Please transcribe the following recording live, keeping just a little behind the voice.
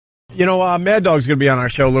You know, Mad Dog's going to be on our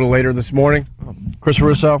show a little later this morning. Chris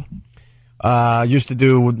Russo used to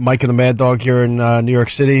do Mike and the Mad Dog here in New York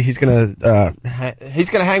City. He's going to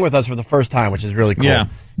hang with us for the first time, which is really cool. Yeah,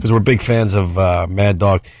 because we're big fans of Mad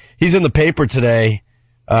Dog. He's in the paper today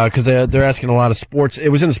because they're asking a lot of sports. It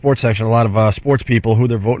was in the sports section. A lot of sports people who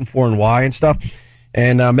they're voting for and why and stuff.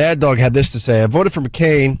 And Mad Dog had this to say: I voted for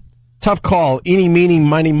McCain. Tough call, eeny, meeny,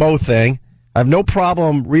 miny, mo thing. I have no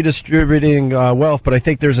problem redistributing wealth, but I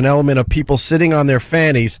think there's an element of people sitting on their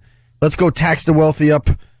fannies. Let's go tax the wealthy up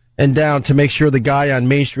and down to make sure the guy on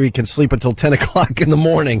Main Street can sleep until 10 o'clock in the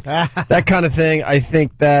morning. That kind of thing. I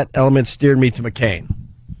think that element steered me to McCain.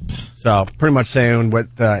 So pretty much saying what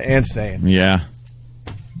Ant's saying. Yeah.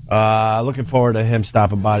 Looking forward to him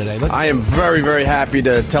stopping by today. I am very, very happy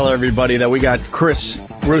to tell everybody that we got Chris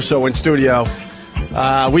Russo in studio.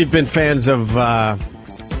 We've been fans of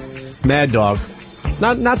Mad Dog.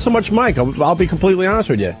 Not so much Mike. I'll be completely honest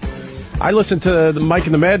with you. I listened to the Mike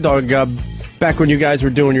and the Mad Dog back when you guys were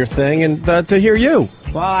doing your thing, and to hear you.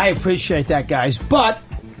 Well, I appreciate that, guys. But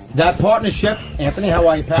that partnership, Anthony, how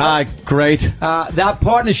are you, pal? Hi, great. That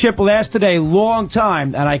partnership lasted a long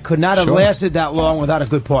time, and I could not have lasted that long without a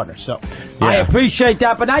good partner. So I appreciate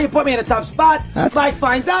that. But now you put me in a tough spot. Mike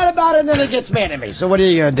finds out about it, and then he gets mad at me. So what are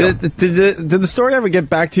you going to do? Did the story ever get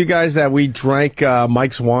back to you guys that we drank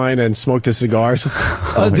Mike's wine and smoked his cigars?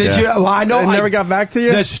 Did you? Well, I know. It never got back to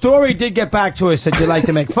you? The story did get back to us that you like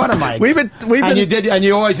to make fun of Mike. And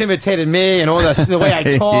you always imitated me and all the way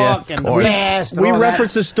I talk and fast. We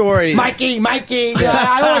referenced the story. Mikey. Yeah,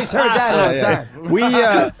 I always heard that all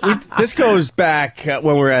the time. This goes back when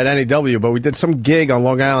we were at NEW, but we did some gig on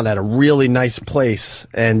Long Island at a really nice place,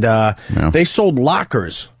 and they sold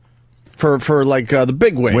lockers for like the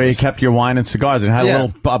big wigs. Where you kept your wine and cigars. It had a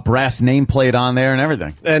little brass nameplate on there and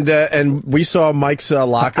everything. And we saw Mike's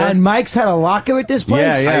locker. And Mike's had a locker at this place?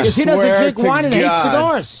 Yeah. Because he doesn't drink wine and hates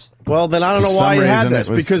cigars. Well, then I don't know why he had this,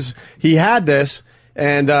 because he had this.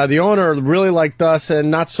 And the owner really liked us, and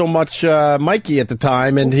not so much Mikey at the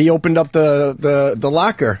time. And he opened up the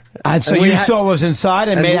locker. And so you saw what was inside,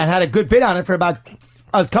 and had a good bid on it for about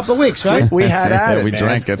a couple of weeks, right? We had at it. We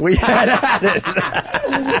drank it. We had at it.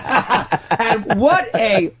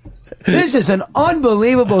 And this is an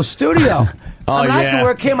unbelievable studio. I can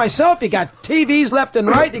work here myself. You got TVs left and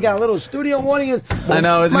right. You got a little studio warning. I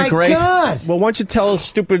know, isn't it great? God. Well, why don't you tell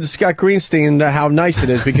stupid Scott Greenstein how nice it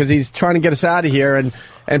is, because he's trying to get us out of here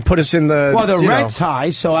and put us in the... Well, the rent's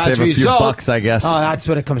high, so as a result... Save a few bucks, I guess. Oh, that's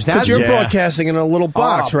what it comes down to. Because you're broadcasting in a little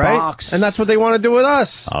box, right? Box. And that's what they want to do with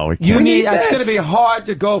us. Oh, we can't. It's going to be hard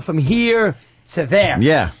to go from here to there.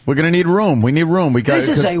 Yeah, we're going to need room. We need room. This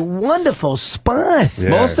is a wonderful spot. Yeah.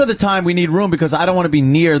 Most of the time we need room because I don't want to be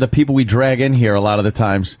near the people we drag in here a lot of the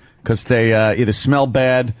times because they either smell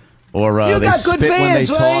bad or they spit when they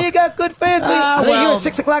talk. You got good fans. Are they here at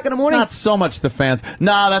 6 o'clock in the morning? Not so much the fans.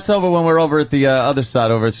 No, that's over when we're over at the other side,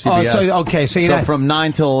 over at CBS. So from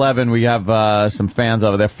 9 till 11, we have some fans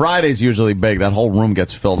over there. Friday's usually big. That whole room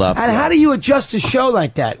gets filled up. And how do you adjust a show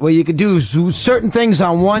like that, where you can do certain things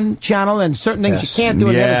on one channel and certain things you can't do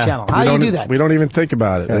on the other channel? How do you do that? We don't even think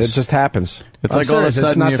about it. It just happens. It's like all of a sudden,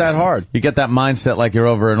 it's not that hard. You get that mindset like you're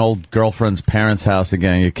over an old girlfriend's parents' house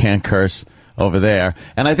again. You can't curse over there.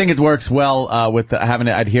 And I think it works well with having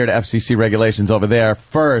to adhere to FCC regulations over there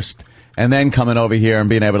first, and then coming over here and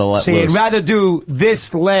being able to let loose. You'd rather do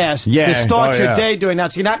this last to start your day doing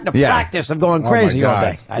that, so you're not in the practice of going crazy all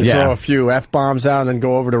day. I'd throw a few F-bombs out and then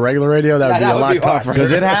go over to regular radio. That would be a lot tougher.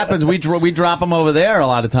 Because it happens. We drop them over there a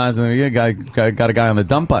lot of times, and you got a guy on the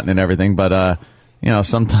dump button and everything, but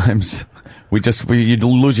sometimes... you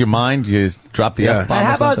lose your mind, you drop the F-bomb.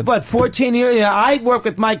 How about 14 years? I worked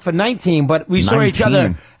with Mike for 19, but we saw each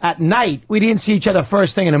other at night. We didn't see each other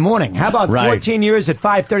first thing in the morning. How about 14 years at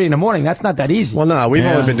 5:30 in the morning? That's not that easy. Well, no, we've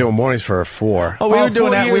only been doing mornings for 4. Oh, we were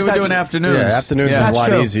doing afternoons. Yeah, afternoons was a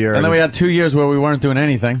lot easier. And then we had 2 years where we weren't doing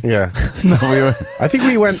anything. Yeah. So we were I think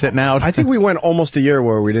we went sitting out. I think we went almost a year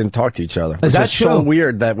where we didn't talk to each other. Is that true? So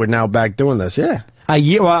weird that we're now back doing this. Yeah. A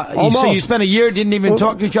year? So you spent a year, didn't even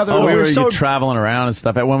talk to each other? Oh, we were traveling around and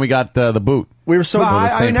stuff when we got the boot. We were so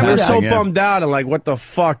bummed out and like, what the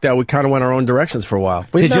fuck, that we kind of went our own directions for a while.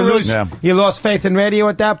 Did you lose? You lost faith in radio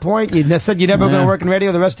at that point? You said you're never going to work in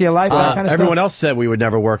radio the rest of your life? That kind of everyone else said we would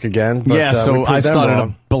never work again. But, so I started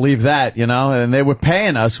to believe that, and they were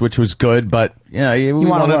paying us, which was good, but we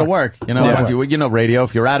wanted to work. Radio,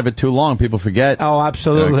 if you're out of it too long, people forget. Oh,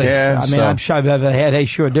 absolutely. I'm sure they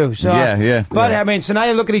sure do. So, But, so now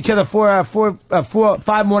you look at each other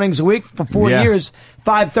 5 mornings a week for 4 years.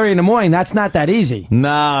 5:30 in the morning, that's not that easy.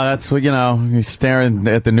 No, that's what, you're staring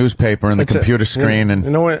at the newspaper and the computer screen, and you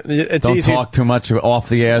know what? It's don't easy. talk too much off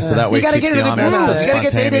the air, so that way You got to it keeps get into the honest, groove. You got to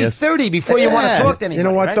get to spontaneous. 8:30 before you want to talk to anybody. You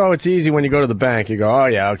know what, right? though? It's easy when you go to the bank. You go, oh,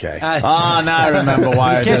 yeah, okay. Now I remember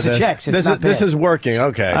why I did Cash the this. checks. It's not This bad. is working.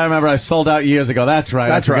 Okay. I remember I sold out years ago. That's right.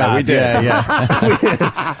 That's I right, forgot. we did.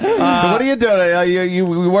 Yeah. So what are you doing?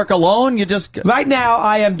 You work alone? You just... Right now,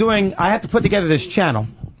 I have to put together this channel.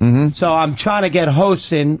 So I'm trying to get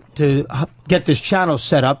hosts in to get this channel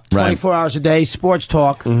set up. 24 hours a day, sports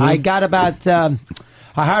talk. I got about, I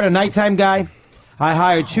hired a nighttime guy. I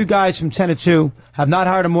hired 2 guys from 10 to 2. Have not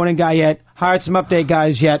hired a morning guy yet. Hired some update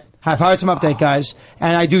guys yet. Have hired some update guys.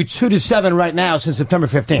 And I do 2 to 7 right now since September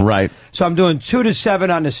 15th. Right. So I'm doing 2 to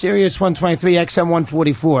 7 on the Sirius 123 XM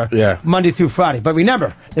 144. Yeah. Monday through Friday. But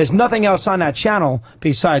remember, there's nothing else on that channel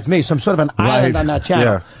besides me. So I'm sort of an island on that channel.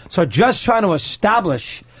 Yeah. So just trying to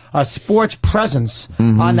establish a sports presence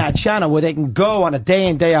on that channel where they can go on a day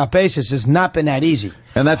in, day out basis has not been that easy.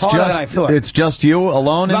 And that's Harder than I thought. it's just you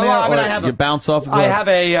alone in Well, there, I mean, or I have you bounce off?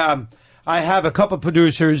 I have a couple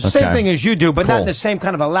producers, same Okay. thing as you do, but not Cool. in the same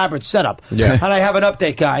kind of elaborate setup. Yeah. And I have an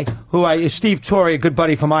update guy is Steve Torrey, a good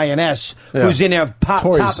buddy from INS, Yeah. who's in there top.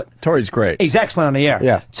 Torrey's great. He's excellent on the air.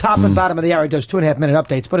 Yeah. Top and bottom of the hour. He does 2.5-minute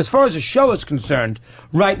updates. But as far as the show is concerned,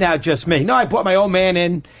 right now, just me. No, I brought my old man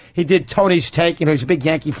in. He did Tony's Take. He's a big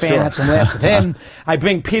Yankee fan. Sure. Had some laughs with him. I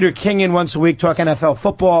bring Peter King in once a week, talk NFL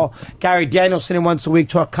football. Gary Danielson in once a week,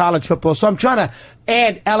 talk college football. So I'm trying to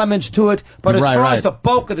add elements to it. But as far as the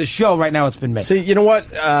bulk of the show, right now, it's been me. See, you know what?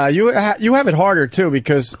 You have it harder, too,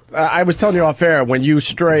 because I was telling you off air, when you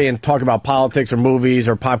stray and talk about politics or movies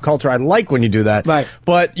or pop culture, I like when you do that. Right.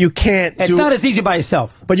 But you can't It's not as easy by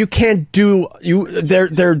yourself. But you can't do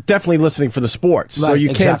they're definitely listening for the sports, so Right, you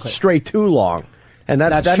can't exactly. stray too long, and that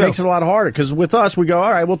That's true. makes it a lot harder. Because with us, we go,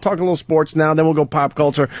 all right, we'll talk a little sports now, then we'll go pop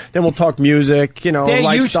culture, then we'll talk music, They're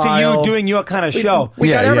lifestyle. used to you doing your kind of show. We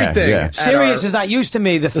got Yeah, yeah, everything. yeah. at Sirius our is not used to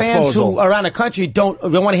me. The fans disposal. who around the country don't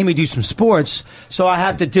want to hear me do some sports, so I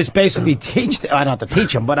have to just basically teach them. I don't have to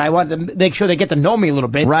teach them, but I want to make sure they get to know me a little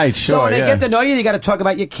bit. Right, So sure, when they yeah. get to know you got to talk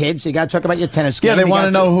about your kids. You got to talk about your tennis game. Yeah, they you want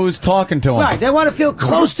to gotta know who's talking to them. Right, they want to feel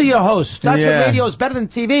close to your host. That's Yeah. what radio is better than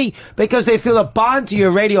TV because they feel a bond to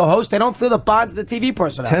your radio host. They don't feel a bond to the TV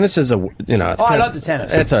person. Tennis is it's I love the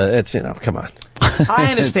tennis. It's come on. I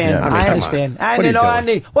understand. Yeah. I mean, I come understand. on. And What are you you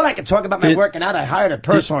know, doing? I can talk about my Did- working out. I hired a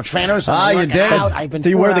personal trainer. So I'm you working did. out. I've been Do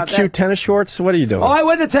you wear the out there. cute tennis shorts? What are you doing? Oh, I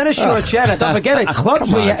wear the tennis shorts, yeah. Don't forget it.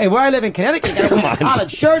 Clubs, where I live in Connecticut, you gotta wear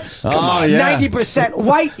collared shirts. Come on, yeah. 90%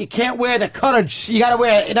 white. You can't wear the colored. You gotta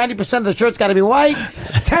wear 90% of the shirts. Got to be white.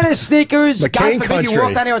 Tennis sneakers. McCain God forbid country. you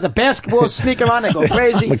walk down here with a basketball sneaker on and go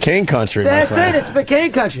crazy. McCain country. my That's friend. it. It's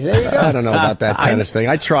McCain country. There you go. I don't know about that tennis thing.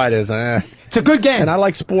 I tried as It's a good game. and I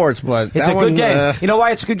like sports, but It's that a one, good game. You know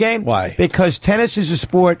why it's a good game? Why? Because tennis is a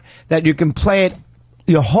sport that you can play it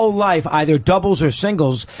your whole life, either doubles or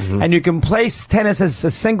singles, and you can play tennis as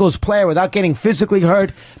a singles player without getting physically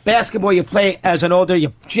hurt. Basketball, you play as an older,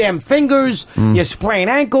 you jam fingers, you sprain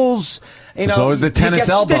ankles. You know, So is the you tennis get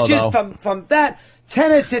elbow, stitches though. from that.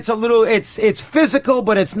 Tennis, it's a little, it's physical,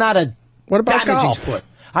 but it's not a What about damaging golf? sport.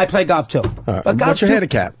 I play golf too. right. But golf What's your too-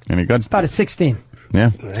 handicap? Any good? About a 16.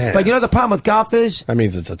 Yeah. Yeah. But you know the problem with golf is? That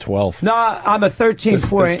means it's a 12. No, I'm a 13 This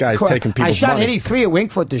 4. guy's taking I people's shot money. 83 at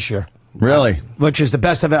Wingfoot this year, Really? which is the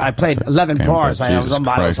best of it. I played 11 Okay, pars. but I was Jesus on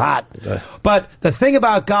bottles Christ. hot. But the thing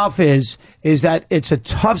about golf is that it's a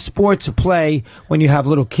tough sport to play when you have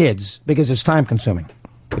little kids because it's time consuming.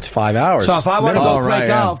 It's 5 hours. So if I want to go Oh, play right,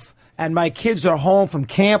 yeah. golf and my kids are home from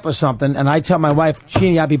camp or something, and I tell my wife,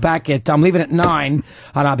 Jeannie, I'm leaving at 9,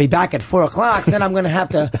 and I'll be back at 4 o'clock, then I'm going to have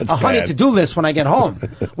a honey bad. to-do list when I get home,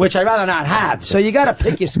 which I'd rather not have. So you got to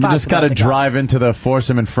pick your You spots. just got to about the golf. drive into the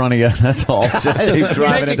foursome in front of you. That's all. Just keep driving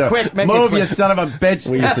Make it into quick, make it Move, quick. you son of a bitch.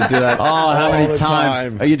 We used to do that Oh, how all many the times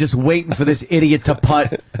time. are you just waiting for this idiot to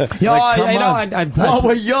putt? Yo, Like, come I know. on. Well,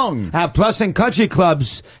 we're young. Plus in country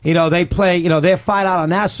clubs, they play. They're fight out on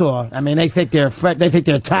Nassau. I mean, they think they're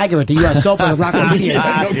Tiger at the U.S. Open. It's not going to be it.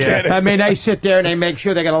 No kidding. I mean, they sit there and they make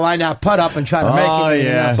sure they got to line that putt up and try to make Oh, it.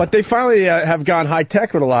 yeah. But they finally have gone high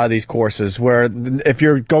tech with a lot of these courses, where if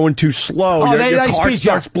you're going too slow, Oh, your they car speed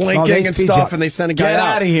starts you. Oh, they blinking and speed stuff, you. and they send a guy Get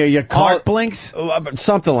out of here. Your cart Oh, blinks?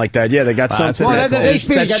 something like that. Yeah, they got something Well, they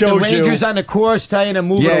speed. that You got the shows Rangers you. on the course telling you to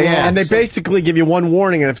move Yeah, it along. yeah. And they basically give you one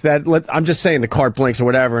warning, and if I'm just saying the cart blinks or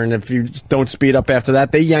whatever, and if you just don't speed up after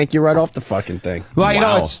that, they yank you right off the fucking thing. Well,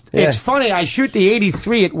 Wow. it's funny. I shoot the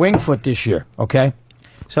 83 at Wingfoot this year, okay?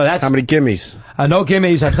 So that's how many gimmies? No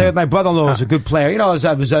gimmies. I played with my brother-in-law, who's a good player. You know, it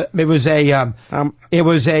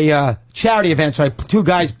was a charity event. So two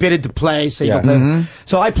guys bidded to play. So you could play.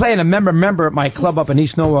 So I play in a member at my club up in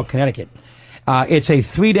East Norwalk, Connecticut. It's a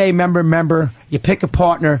 3-day member. You pick a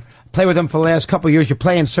partner, play with them for the last couple of years. You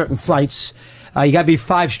play in certain flights. You got to be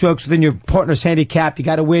 5 strokes within your partner's handicap. You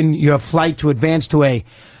got to win your flight to advance to a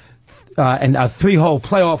 3-hole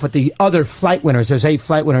playoff with the other flight winners. There's 8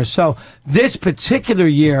 flight winners. So this particular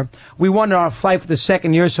year, we won our flight for the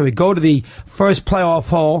second year. So we go to the first playoff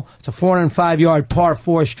hole. It's a 405-yard par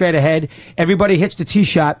 4 straight ahead. Everybody hits the tee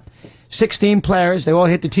shot. 16 players. They all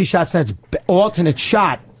hit the tee shots. And it's alternate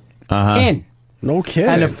shot in. No kidding.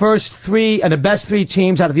 And the first 3 and the best 3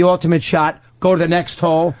 teams out of the ultimate shot go to the next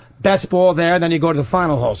hole. Best ball there, then you go to the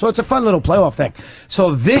final hole. So it's a fun little playoff thing. So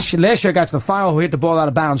last year got to the final, who hit the ball out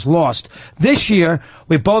of bounds, lost. This year,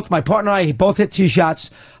 my partner and I both hit 2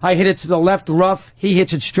 shots. I hit it to the left rough. He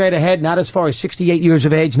hits it straight ahead, not as far as 68 years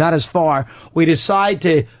of age, not as far. We decide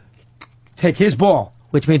to take his ball,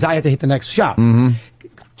 which means I have to hit the next shot.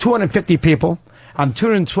 250 people. I'm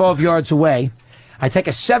 212 yards away. I take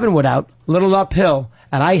a 7-wood out, little uphill,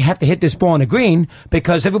 and I have to hit this ball on the green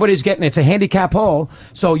because everybody's getting it's a handicap hole,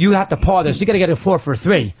 so you have to par this. You got to get a 4 for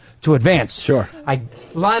 3 to advance. Sure. I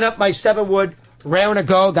line up my 7-wood, raring to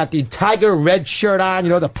go. Got the tiger red shirt on,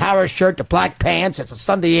 the power shirt, the black pants. It's a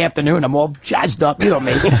Sunday afternoon. I'm all jazzed up, you know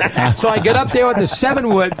me. So I get up there with the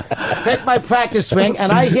 7-wood, take my practice swing,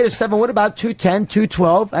 and I hit a 7-wood about 210,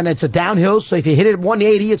 212, and it's a downhill. So if you hit it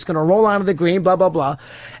 180, it's going to roll onto the green, blah blah blah.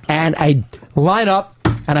 And I line up.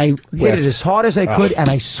 And I hit it as hard as I could, and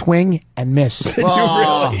I swing and miss. Did you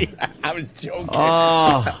really? I was joking.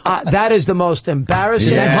 That is the most embarrassing.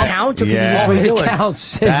 Does that count? Or It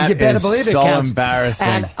counts. That You better is believe it so counts.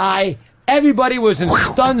 embarrassing. And everybody was in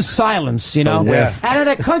stunned silence, And at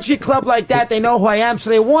a country club like that, they know who I am,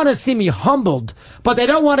 so they want to see me humbled, but they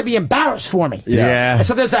don't want to be embarrassed for me. Yeah.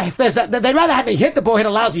 So they'd rather have me hit the ball, hit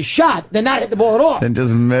a lousy shot, than not hit the ball at all. And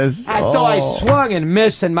just miss. And so I swung and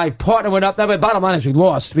missed, and my partner went up. That way, bottom line is we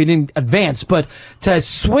lost. We didn't advance. But to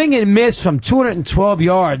swing and miss from 212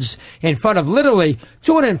 yards in front of literally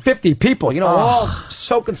 250 people, all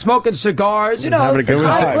smoking cigars, having a good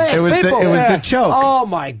time. It was the choke. Oh,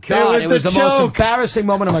 my God. It was the most embarrassing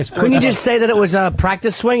moment of my sports. Couldn't you just say that it was a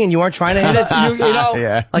practice swing and you weren't trying to hit it?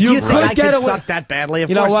 Yeah. Like, you think I could away. suck that badly? Of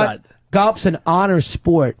You know course what? not. Golf's an honor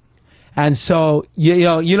sport. And so, you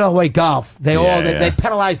know the way golf, they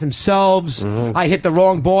penalize themselves. I hit the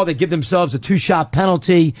wrong ball. They give themselves a 2-shot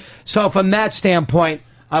penalty. So from that standpoint,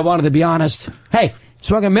 I wanted to be honest. Hey,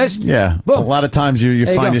 swung and missed. Yeah. Boom. A lot of times you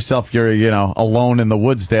find yourself, you're, alone in the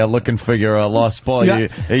woods there looking for your lost ball. Yeah.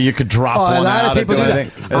 You could drop one a lot out. of people do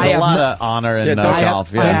that. There's a lot of honor in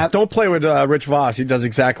golf. Don't play with Rich Voss. He does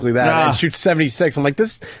exactly that. And shoots 76. I'm like,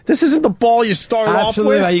 this isn't the ball you started off with.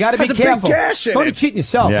 Absolutely. You got to be careful. You're only cheating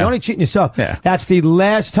yourself. Yeah. You're only cheating yourself. Yeah. That's the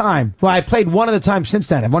last time. Well, I played one of the times since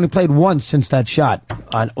then. I've only played once since that shot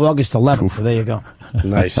on August 11th. So there you go.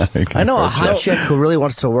 Nice. I know a hot chick who really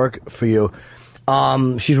wants to work for you.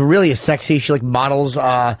 She's really sexy. She models,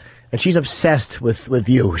 and she's obsessed with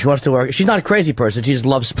you. She wants to work. She's not a crazy person. She just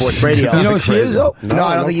loves sports radio. You know who she is, though? No,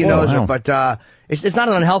 I don't think you know her, but it's not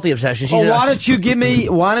an unhealthy obsession. She's Why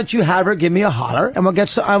don't you have her give me a holler, and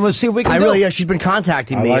we'll see what we can do. She's been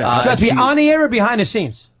contacting me. Just be on the air or behind the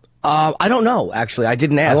scenes? I don't know, actually. I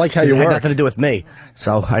didn't ask. I like how you It had work. nothing to do with me,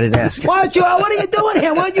 so I didn't ask. What are you doing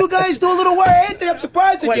here? Why don't you guys do a little work? Anthony, I'm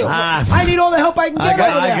surprised at you. I need all the help I can get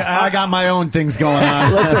over there. I got my own things going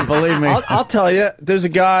on. Listen, believe me. I'll tell you, there's a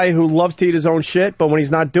guy who loves to eat his own shit, but when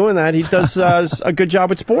he's not doing that, he does a good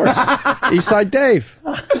job with sports. Eastside Dave.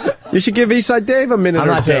 You should give Eastside Dave a minute I'm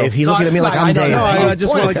or not two. Dave. He's looking at me like I'm Dave. No, I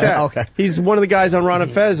just went like that. Okay. He's one of the guys on Ron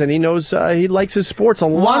and Fez, and he knows he likes his sports a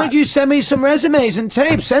lot. Why don't you send me some resumes and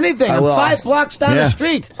tapes, anything? I'm 5 blocks down the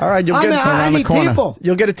street. All right, I need people.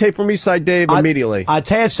 You'll get a tape from Eastside Dave immediately. I'll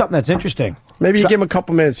tell you something that's interesting. Maybe you give him a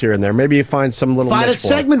couple minutes here and there. Maybe you find some little Find a niche for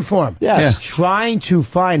him. segment for him. Yes. Trying to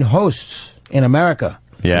find hosts in America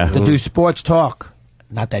to do sports talk.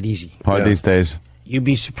 Not that easy. Hard these days. You'd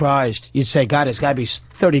be surprised. You'd say, God, there's got to be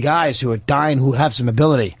 30 guys who are dying who have some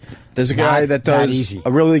ability. There's a guy that does, a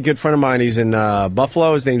really good friend of mine. He's in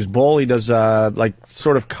Buffalo. His name's Bull. He does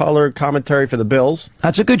sort of color commentary for the Bills.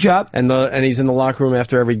 That's a good job. And he's in the locker room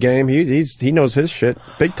after every game. He knows his shit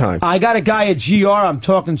big time. I got a guy at GR I'm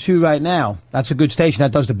talking to right now. That's a good station.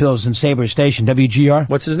 That does the Bills and Sabres station, WGR.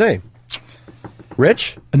 What's his name?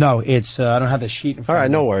 Rich? No, it's I don't have the sheet in front All right,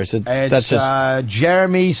 of me. no worries. That's just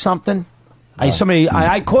Jeremy something.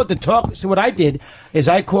 I caught the talk. So what I did is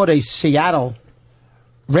I caught a Seattle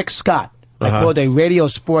Rick Scott. I called a radio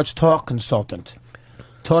sports talk consultant.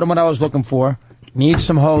 told him what I was looking for, need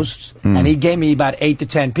some hosts, and he gave me about 8 to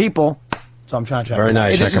 10 people. So I'm trying to Very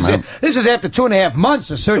nice. This is after 2.5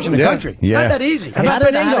 months of searching the country. Yeah. Not that easy. How about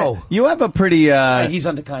Benigno? You have a pretty. He's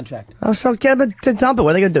under contract. Oh, so Kevin, tell me, what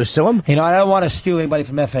are they going to do? Sue him? You know, I don't want to steal anybody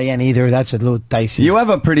from FAN either. That's a little dicey. You have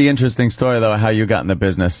a pretty interesting story, though, how you got in the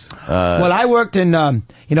business. Well, I worked in,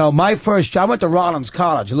 my first job, I went to Rollins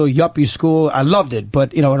College, a little yuppie school. I loved it,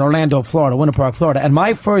 but, in Orlando, Florida, Winter Park, Florida. And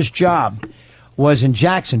my first job was in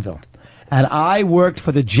Jacksonville. And I worked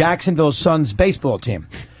for the Jacksonville Suns baseball team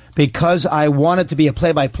because I wanted to be a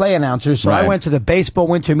play-by-play announcer. So I went to the baseball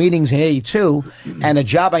winter meetings in '82, and the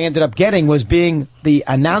job I ended up getting was being the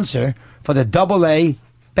announcer for the AA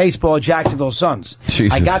baseball Jacksonville Suns.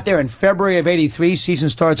 Jesus. I got there in February of '83. Season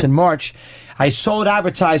starts in March. I sold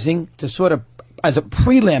advertising to sort of as a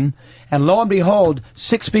prelim, and lo and behold,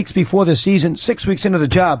 6 weeks before the season, 6 weeks into the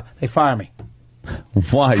job, they fire me.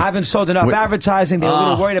 Why? Haven't sold enough advertising. They were a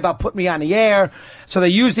little worried about putting me on the air. So they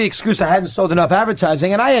used the excuse I hadn't sold enough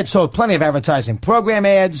advertising. And I had sold plenty of advertising. Program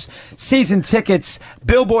ads, season tickets,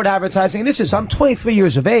 billboard advertising. And I'm 23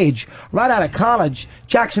 years of age, right out of college,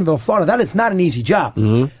 Jacksonville, Florida. That is not an easy job.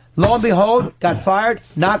 Mm-hmm. Lo and behold, got fired,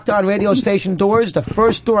 knocked on radio station doors. The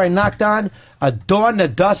first door I knocked on, a dawn to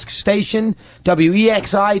dusk station,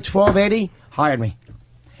 WEXI 1280, hired me.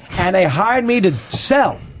 And they hired me to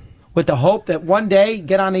sell, with the hope that one day,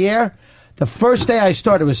 get on the air. The first day I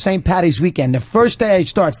started was St. Patty's weekend. The first day I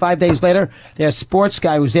start, 5 days later, their sports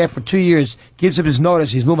guy who was there for 2 years gives him his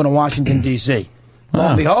notice. He's moving to Washington, D.C. Lo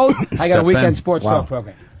and behold, I got a weekend sports talk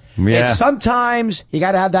program. Yeah. And sometimes you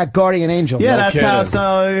got to have that guardian angel. Yeah, No that's kidding. how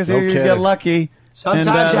so you kidding. get lucky. Sometimes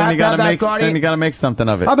and, you have then to have that make, guardian. Then you got to make something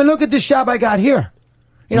of it. I mean, look at this job I got here.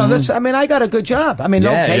 You know, this, I mean, I got a good job. I mean,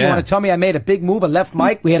 Yeah, okay, you yeah. want to tell me I made a big move, I left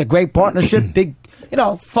Mike, we had a great partnership, big,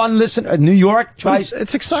 fun listen, New York.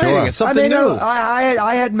 It's exciting. Sure. It's something new.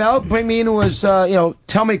 I had Mel bring me in who was,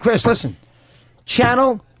 tell me, Chris, listen,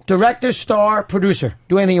 channel, director, star, producer,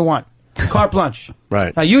 do anything you want. Carte blanche.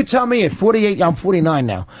 Right. Now, you tell me at 48, I'm 49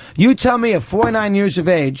 now. You tell me at 49 years of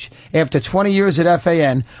age, after 20 years at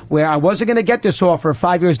FAN, where I wasn't going to get this offer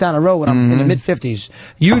 5 years down the road when I'm in the mid-50s,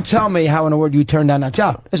 you tell me how in the world you turned down that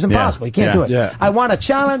job. It's impossible. You can't do it. Yeah. I want a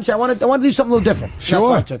challenge. I want to do something a little different. That's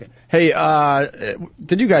why I took it. Hey,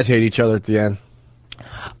 did you guys hate each other at the end?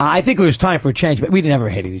 I think it was time for a change, but we never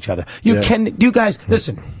hated each other. You guys,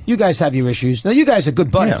 listen, you guys have your issues. Now, you guys are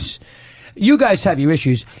good buddies. Yeah. You guys have your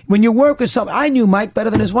issues. When you work with someone, I knew Mike better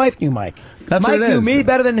than his wife knew Mike. That's Mike what it knew is. me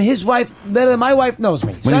better than his wife, better than my wife knows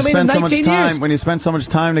me. When you spend so much 19 time, years. when you spend so much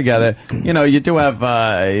time together, you do have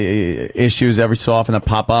issues every so often that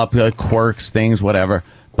pop up, quirks, things, whatever.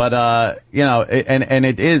 But and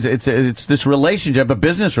it's this relationship, a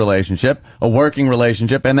business relationship, a working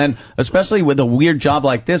relationship, and then especially with a weird job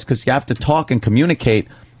like this, because you have to talk and communicate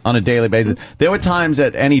on a daily basis. There were times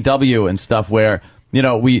at NEW and stuff where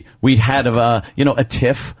we had a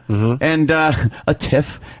tiff and a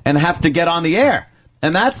tiff and have to get on the air.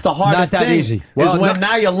 And that's the hardest Not that thing. easy. Well, when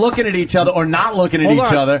now you're looking at each other or not looking at Hold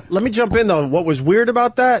each on. other. Let me jump in, though. What was weird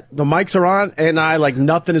about that, the mics are on, and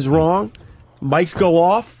nothing is wrong. Mics go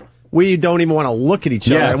off. We don't even want to look at each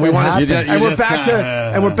other, and we want to.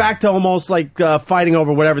 And we're back to almost like fighting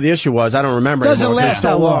over whatever the issue was. I don't remember. Doesn't anymore. last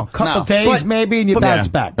that long. Couple days maybe, and you bounce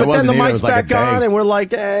back. But then the mic's like a back on, day. and we're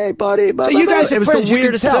like, "Hey, buddy." So you guys it are was friends. the You can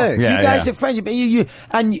weirdest tell. thing. Yeah, You guys are friends.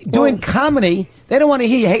 And doing comedy, they don't want to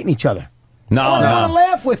hear you hating each other. No, They want to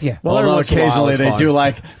laugh with you. Well, every Although once in a while occasionally it's they fun. do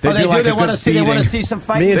like They a want good to see. They want to feeding. see some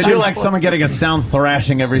fighting. They do like someone getting a sound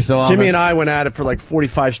thrashing every so often. Jimmy and I went at it for like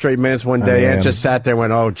 45 straight minutes one day, and just sat there and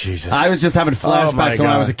went, "Oh, Jesus." I was just having Oh, my flashbacks when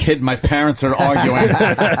I God. was a kid. My parents are arguing,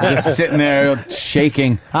 just sitting there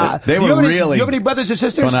shaking. They were really. You have any brothers or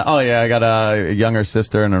sisters? Oh yeah, I got a younger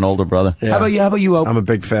sister and an older brother. Yeah. How about you, Opie? I'm a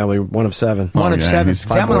big family, one of 7. One of yeah, 7. he's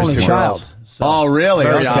 5 I'm an boys, only 2 child. girls. Oh really?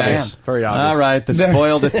 Very Okay. obvious. Very obvious. All right, the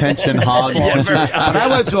spoiled attention hog. But I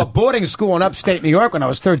went to a boarding school in upstate New York when I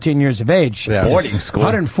was 13 years of age. Yeah. Boarding school.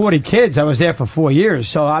 140 kids. I was there for 4 years.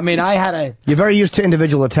 So, I mean, I had a... You're very used to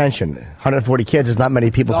individual attention. 140 kids is not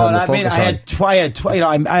many people for them to focus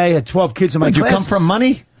on. I had 12 kids in my Did you class. come from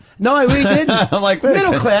money? No, I really didn't. I'm like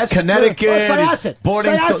middle class. Connecticut, Syosset.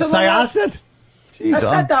 boarding school, Syosset. That's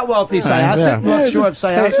not that wealthy, Syosset. Yeah. North Shore of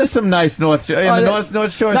Syosset. There's some nice North Shore.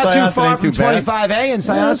 North Shore. Not Syosset too far ain't from too bad. 25A in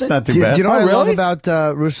That's Syosset. not too Do bad. you know what I love really?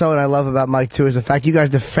 about Russo and I love about Mike, too, is the fact you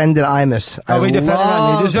guys defended Imus. Oh, we defended him. He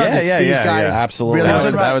love deserved it. Yeah, these yeah, guys. yeah, absolutely. Really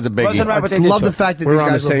That was a biggie. Wasn't right what I they did love to the him. fact that We're these on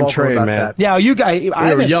the guys were same vocal train, about man. that. Yeah, you guys... We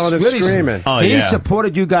were yelling and screaming. Oh, He yeah.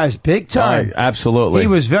 supported you guys big time. Absolutely. He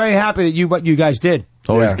was very happy that what you guys did.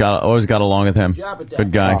 always got along with him. Job at that.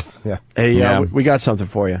 Good guy. Yeah. Hey, Yeah. we got something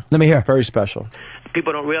for you. Let me hear. Very special.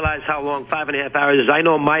 people don't realize how long 5.5 hours is. I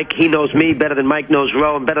know Mike. He knows me better than Mike knows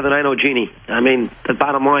Roe, and better than I know Jeannie. I mean, the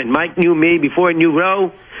bottom line. Mike knew me before he knew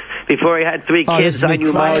Roe. Before he had 3 kids, I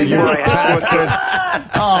knew Mike. Before I had 4 kids.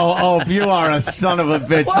 Oh, you are a son of a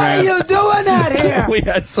bitch, Why man. are you doing that here? We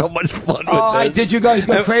had so much fun with this. Did you guys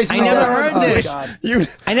go crazy? I never heard this. I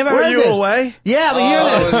never heard this. Were you away? Yeah, we hear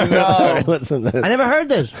this. No. Listen to this. I never heard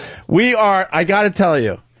this. We are, I got to tell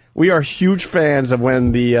you, we are huge fans of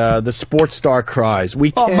when the sports star cries.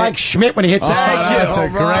 We can't. Mike Schmidt when he hits That's a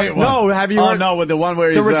great one. No, have you heard? No, with the one where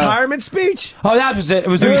he's... The retirement speech? Oh, that was it. It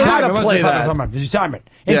was the We retirement. had to It play wasn't that. the retirement.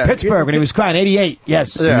 In Pittsburgh when he was crying, 88.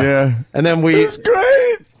 Yes. Yeah. And then we... It's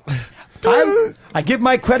great. I give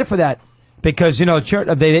Mike credit for that. Because, you know,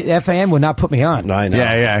 the FAN would not put me on. I know.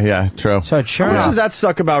 Yeah, true. So sure This is that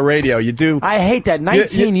suck about radio. You do... I hate that.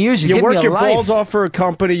 19 years, you give work me a your life. balls off for a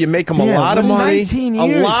company. You make them a lot of money. 19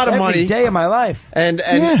 years. A lot of every money. day of my life. And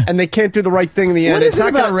they can't do the right thing in the end. What is It's it not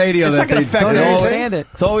about gonna, radio it's that not going they to affect don't anything. understand it.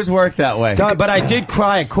 It's always worked that way. But I did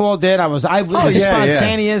cry. I called in. I was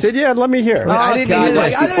spontaneous. Did you? Let me hear. I didn't hear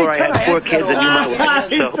Like that. before I had 4 kids, I knew my wife.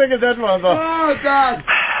 He So. took his headphones off. Oh, God.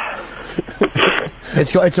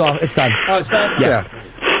 It's off. It's done. Oh, it's done? Yeah.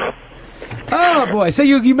 Oh, boy. So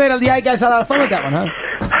you made you guys had a lot of fun with that one, huh?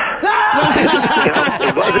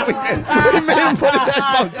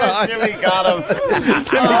 Jimmy got him.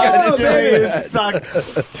 Jimmy suck.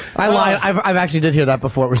 I lied. I've actually did hear that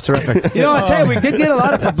before. It was terrific. You know, I tell you, we did get a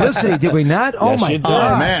lot of publicity, did we not? Oh, my you did.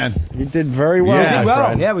 God. Oh, man. You did very well. We Yeah, did well.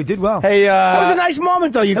 friend. Yeah, we did well. Hey, That was a nice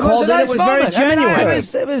moment, though. You called in. It was very genuine.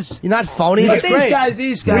 It was. You're not phony. But It's great.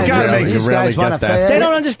 these guys, We gotta make these you really guys want get to. that. They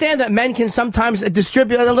don't understand that men can sometimes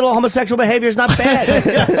distribute a little homosexual behavior is not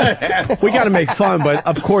bad. we got to make fun, but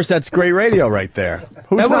of course that's great radio right there.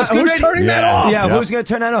 Who's That was good radio. turning that off? Yeah, who's going to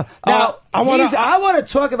turn that off? Now, I wanna- I want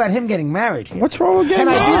to talk about him getting married. Here. What's wrong with getting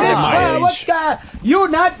Can I do married? this? My Well, age. what's you're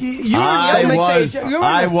not. You're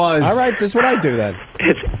I was. All right, this is what I do then.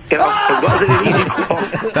 It wasn't an easy call.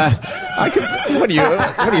 I could. What do you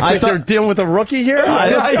think you're dealing with a rookie here?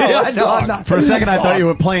 Let's go, let's No, talk. I'm not. For a second, I thought you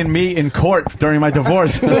were playing me in court during my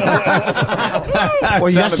divorce. Or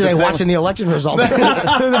yesterday watching the election results.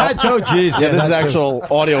 Oh, geez. Yeah, this is actual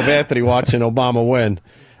audio of Anthony watching Obama win.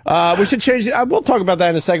 We should change. We'll talk about that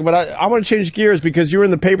in a second, but I want to change gears because you were in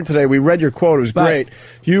the paper today. We read your quote. It was great.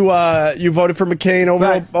 You voted for McCain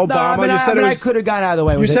over Obama. No, I could have gone out of the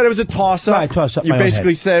way. You said it was a toss-up. Right, toss-up. You my own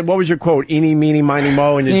basically head. said, what was your quote? Eeny, meeny, miny,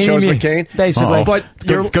 mo, and you Eeny, chose meeny, McCain? basically. Oh. But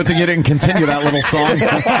you're... Good thing you didn't continue that little song.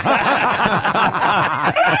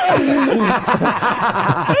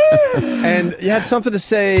 And you had something to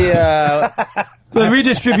say... The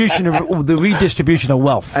redistribution of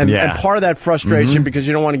wealth. and Yeah. part of that frustration because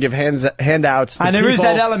you don't want to give handouts to And there is people,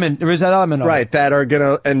 that element. There is that element. Of right, that are going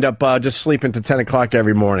to end up just sleeping to 10 o'clock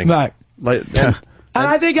every morning. Right. Like, And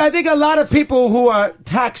I think a lot of people who are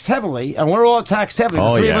taxed heavily, and we're all taxed heavily,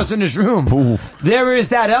 the three of us in this room, there is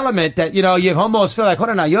that element that, you know, you almost feel like, hold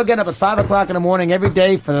on now, you're getting up at 5 o'clock in the morning every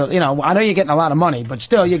day for, you know, I know you're getting a lot of money, but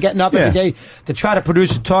still, you're getting up every day to try to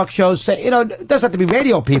produce a talk show. Say, you know, it doesn't have to be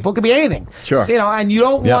radio people, it could be anything. Sure. You know, and you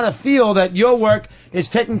don't want to feel that your work is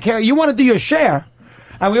taken care of. You want to do your share.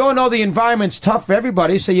 And we all know the environment's tough for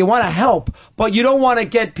everybody, so you want to help, but you don't want to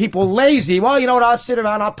get people lazy. Well, you know what, I'll sit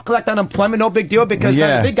around, I'll collect unemployment, no big deal, because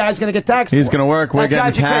the big guy's going to get taxed. He's going to work, we're That getting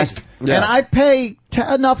drives you taxed. crazy. And I pay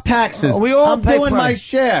enough taxes. We all I'm pay doing my price.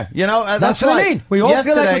 share. You know, That's what I mean. We all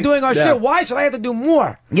feel like we're doing our yeah. shit. Why should I have to do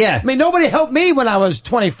more? Yeah. I mean, nobody helped me when I was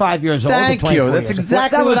 25 years old. Thank or you. 24 That's years.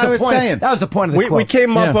 exactly That what I the was point. saying. That was the point of the we quote.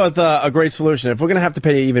 came up with a great solution. If we're going to have to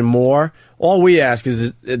pay even more, all we ask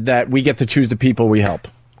is that we get to choose the people we help.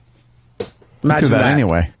 Imagine do that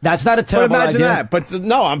anyway. That's not a But terrible imagine idea. that. But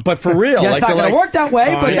no, but for real. Yeah, it's not going to work that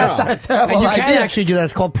way, but that's not a terrible And you idea. can actually do that.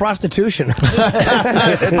 It's called prostitution.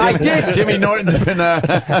 I did. Jimmy Norton's been a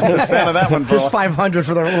fan of that one. Just 500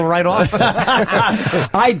 for the little write-off.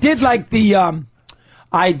 I did like the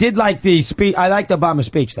speech. I liked Obama's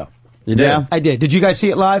speech, though. You did? Yeah. I did. Did you guys see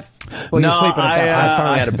it live? Or No, you sleeping at that? I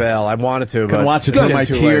finally had a bail. I wanted to, Couldn't but watch it did through my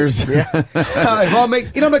too late. tears. Well,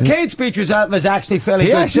 you know, McCain's speech was actually fairly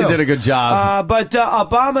He good, actually too. did a good job. But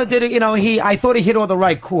Obama did it, you know, I thought he hit all the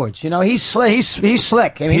right chords. You know, he's slick. He's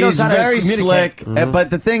slick. I mean, he knows He's how to very communicate. slick, but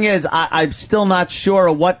the thing is, I'm still not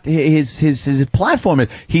sure what his platform is.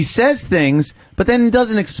 He says things, but then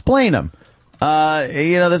doesn't explain them.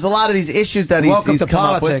 You know, there's a lot of these issues that he's Welcome to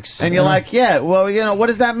come politics. up with, and you're like, yeah, well, you know, what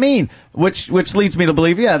does that mean? Which leads me to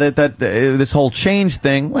believe, that this whole change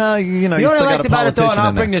thing. Well, you know, You know what still I got liked a about it, though, and politician I'll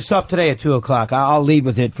in there. bring this up today at 2 o'clock. I'll leave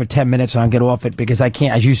with it for 10 minutes and I'll get off it because I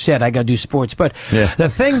can't, as you said, I got to do sports. But the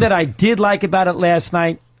thing that I did like about it last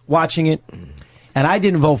night, watching it, and I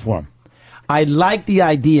didn't vote for him. I like the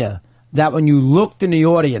idea that when you looked in the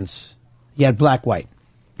audience, you had black-white.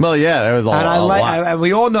 Well, yeah, there was a lot. And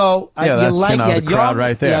we all know, yeah, that's, you had the crowd young,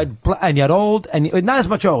 right there. and you had old, and not as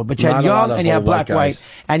much old, but you had Not a lot young of and you had old white black-white, guys.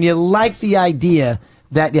 and you like the idea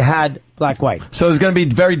that you had black-white. So there's going to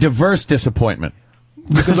be very diverse disappointment.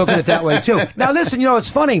 You can look at it that way, too. Now, listen, it's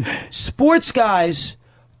funny. Sports guys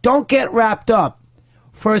don't get wrapped up.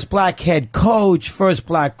 First black head coach, first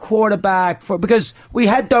black quarterback, because we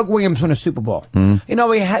had Doug Williams win a Super Bowl.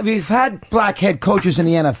 We've had black head coaches in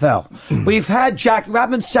the NFL. We've had Jackie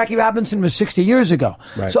Robinson. Jackie Robinson was 60 years ago.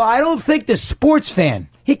 Right. So I don't think the sports fan,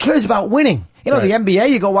 he cares about winning. The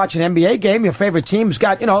NBA, you go watch an NBA game, your favorite team's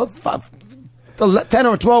got, 10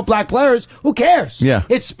 or 12 black players. Who cares? Yeah.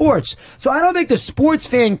 It's sports. So I don't think the sports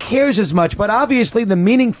fan cares as much, but obviously the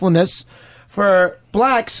meaningfulness for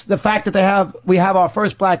blacks, the fact that we have our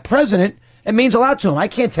first black president, it means a lot to them. I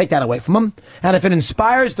can't take that away from them. And if it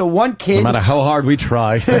inspires the one kid... No matter how hard we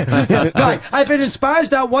try. Right. If it inspires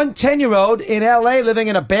that one 10-year-old in L.A. living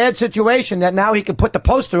in a bad situation, that now he can put the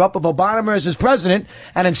poster up of Obama as his president,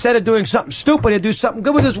 and instead of doing something stupid, he'll do something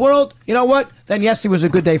good with his world, you know what? Then yesterday was a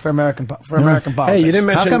good day for American politics. Hey, you didn't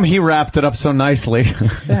mention... How come he wrapped it up so nicely?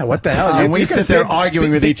 Yeah, what the hell? And we sit there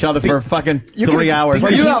arguing with each other for fucking 3 hours.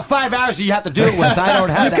 Well, you have 5 hours that you have to do it with. I don't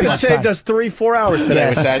have that You could have much saved time. us 3-4 hours today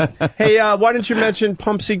with that. Hey, why didn't you mention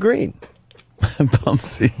Pumpsy Green?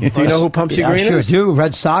 Pumpsy. Do you know who Pumpsy Green I is? sure do.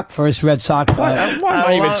 Red Sox, first Red Sox. Why am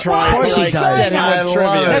I even trying? Of course he does.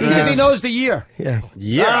 Let's see if he knows the year. Yeah.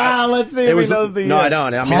 Let's see if he knows the year. No, I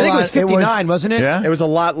don't. I mean, I think it was on, it 59, wasn't it? Yeah. it was a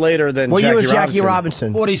lot later than What year Jackie was Jackie Robinson.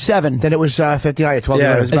 Robinson? 47. Then it was 59 or 12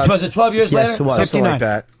 Yeah, it years. was Was it 12 years Yes, later? it was. 59. Something like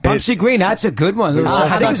that. Pumpsy Green, that's a good one.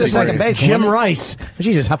 I think it was the second base. Jim Rice.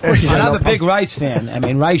 Jesus, of course he's I'm a big Rice fan. I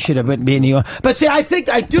mean, Rice should have been in New York. But see, I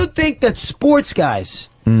do think that sports guys,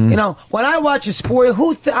 when I watch a sport,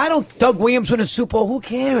 Doug Williams win a Super Bowl, who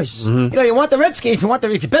cares? You want the Redskins,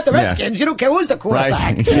 if you bet the Redskins, you don't care who's the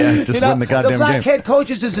quarterback. Right. Yeah, just win the goddamn The black game. head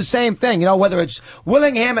coaches is the same thing. Whether it's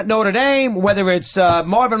Willingham at Notre Dame, whether it's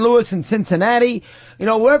Marvin Lewis in Cincinnati,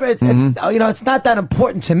 wherever it's not that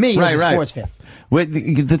important to me as a sports fan.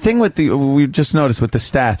 The thing we just noticed with the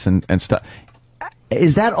stats and stuff,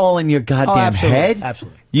 is that all in your goddamn head?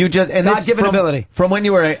 Absolutely. You just God-given ability from when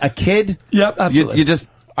you were a kid. Yep, absolutely. You just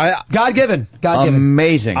God-given.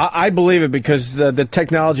 amazing. I believe it because the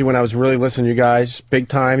technology, when I was really listening to you guys, big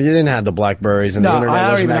time, you didn't have the Blackberries and the internet I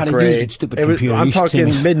don't wasn't even know that how to great. use the stupid computer. I'm You should see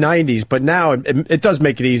talking me. mid-'90s, but now it does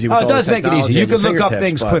make it easy. With Oh, it all does the make it easy. technology You at can your look up fingertips,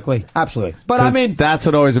 things but- quickly. Absolutely. But I mean, that's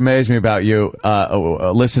what always amazed me about you,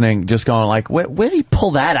 listening, just going like, where did he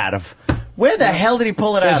pull that out of? Where the hell did he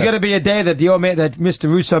pull it out there's of? going to be a day that that Mr.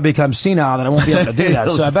 Russo becomes senile, that I won't be able to do that.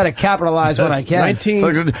 So I better capitalize when I can.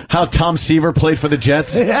 Like how Tom Seaver played for the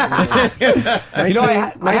Jets. I had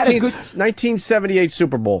a good 1978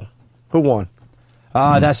 Super Bowl. Who won?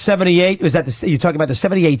 that 78. Was that you're talking about the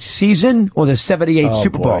 78 season or the 78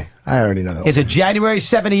 Super Bowl? I already know that. Is it January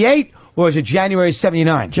 78 or is it January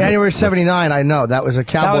 79? January 79, I know. That was a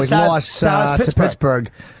Cowboys loss to Pittsburgh.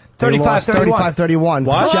 35-31.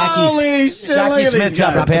 What? Holy shit, Jackie Smith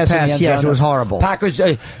dropped a pass in the end Yes, zone. it was horrible. Packers,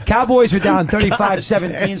 Cowboys were down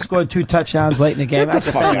 35-17, scored 2 touchdowns late in the game. Get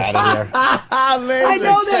the fuck out of here. I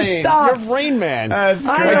know this stuff. You're Rain Man. That's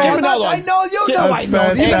great. I know, you know, I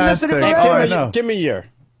know. You didn't listen to me earlier. Give me a year.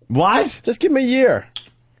 What? Just give me a year.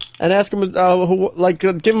 And ask him,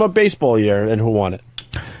 give him a baseball year and who won it.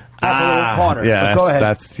 That's a little harder. Yeah, but go ahead.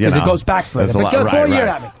 That's because it goes back further. But go throw a year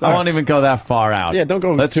at me. I won't even go that far out. Yeah, don't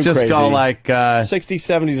go Let's too just crazy. go like 60s,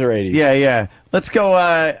 70s, or 80s. Yeah. Let's go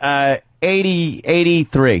 80,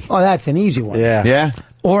 83. Oh, that's an easy one. Yeah.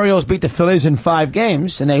 Orioles beat the Phillies in 5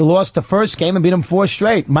 games, and they lost the first game and beat them 4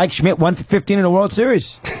 straight. Mike Schmidt won for 15 in the World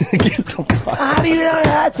Series. How do you know that?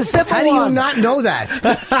 That's a simple How do you not know that?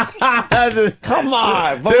 Come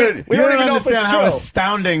on. Dude, we you don't don't even know if understand it's how true.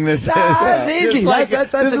 astounding this is. That's easy. It's like,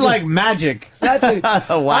 That's this a is good- like magic. That's a,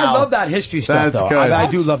 Wow. I love that history stuff, That's though. good. I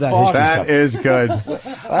do love that history That stuff. is good.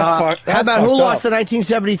 How about who lost the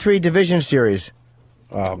 1973 division series?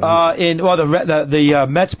 The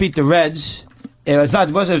Mets beat the Reds. It was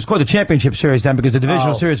called the championship series then because the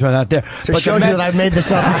divisional series were not there. So it shows you that I made this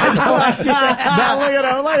up. Look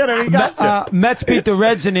at him. He got you. Mets beat the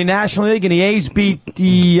Reds in the National League, and the A's beat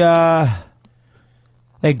the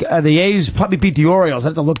A's probably beat the Orioles. I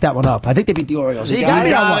have to look that one up. I think they beat the Orioles. You got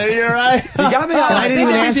me on one. You're right. You got me on one. I I didn't think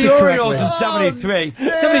even they beat ask the you Orioles correctly. in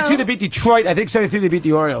 73. 72 they beat Detroit. I think 73 they beat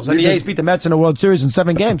the Orioles. And the A's beat the Mets in the World Series in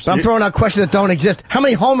 7 games. I'm throwing out questions that don't exist. How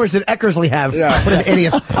many homers did Eckersley have? What an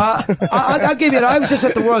idiot. I'll give you. I was just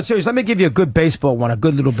at the World Series. Let me give you a good baseball one, a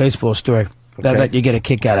good little baseball story. that you get a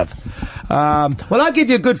kick out of. Well, I'll give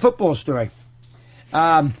you a good football story.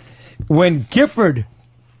 When Gifford,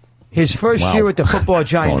 his first year with the football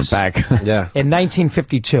Giants, back. in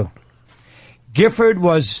 1952, Gifford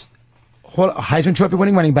was Heisman Trophy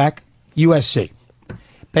winning running back, USC,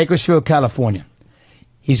 Bakersfield, California.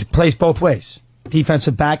 He plays both ways.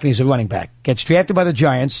 Defensive back, and he's a running back. Gets drafted by the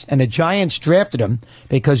Giants, and the Giants drafted him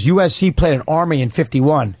because USC played an Army in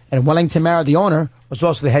 51, and Wellington Mara, the owner, was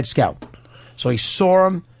also the head scout. So he saw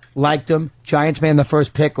him, liked him. Giants made him the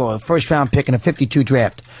first pick, or the first-round pick in a 52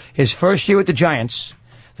 draft. His first year with the Giants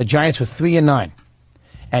were 3-9,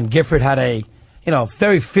 and Gifford had a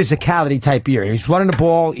very physicality-type year. He's running the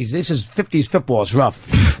ball. This is 50s football. It's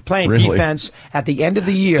rough. Playing defense at the end of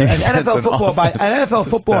the year. And NFL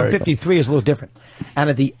football in 53 is a little different. And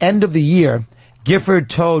at the end of the year, Gifford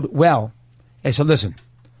told they said, listen,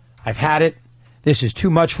 I've had it. This is too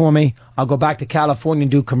much for me. I'll go back to California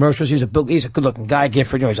and do commercials. He's a good-looking guy,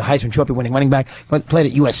 Gifford. He's a Heisman Trophy winning running back. Played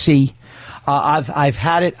at USC. I've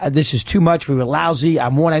had it. This is too much. We were lousy. I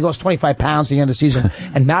lost 25 pounds at the end of the season.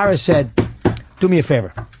 And Mara said, do me a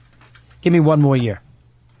favor. Give me one more year.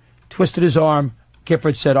 Twisted his arm.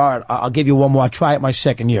 Gifford said, all right, I'll give you one more. I'll try it my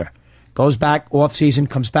second year. Goes back off season,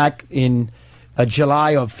 comes back in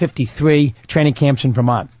July of 53, training camps in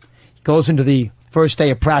Vermont. Goes into the first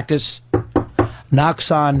day of practice,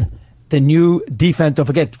 knocks on the new defense. Don't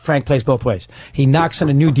forget, Frank plays both ways. He knocks on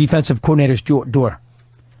the new defensive coordinator's door,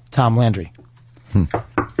 Tom Landry.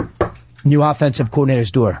 New offensive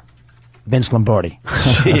coordinator's door. Vince Lombardi.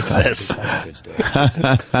 Jesus.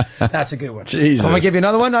 That's a good one. Jesus. I'm going to give you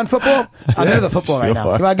another one on football. I'm into the football right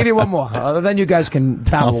now. I'll give you one more. Then you guys can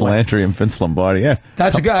battle away. Landry and Vince Lombardi,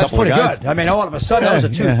 That's pretty good. I mean, all of a sudden, those are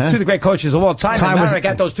two of the great coaches of all time. I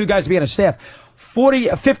got those two guys to be on a staff.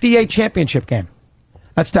 58 championship game.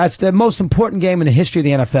 That's the most important game in the history of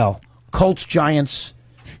the NFL. Colts, Giants,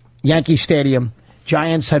 Yankee Stadium.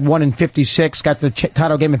 Giants had won in 56, got the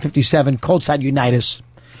title game in 57. Colts had Unitas.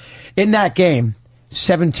 In that game,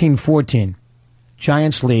 17-14,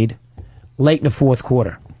 Giants lead late in the fourth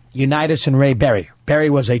quarter. Unitas and Ray Berry. Berry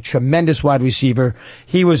was a tremendous wide receiver.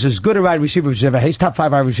 He was as good a wide receiver as ever. He's top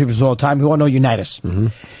 5 wide receivers of all time. We all know Unitas.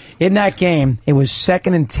 In that game, it was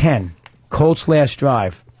 2nd and 10, Colts' last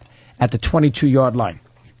drive, at the 22-yard line,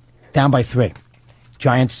 down by 3.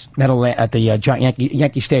 Giants medal at the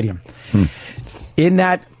Yankee Stadium. In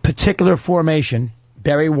that particular formation,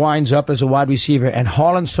 Berry winds up as a wide receiver, and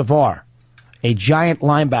Harlan Savar, a giant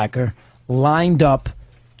linebacker, lined up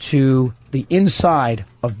to the inside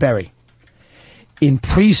of Berry. In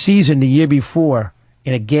preseason the year before,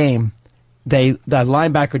 in a game, the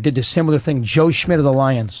linebacker did the similar thing, Joe Schmidt of the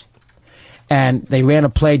Lions. And they ran a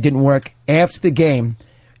play, didn't work. After the game,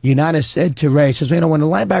 Unitas said to Ray, says, when the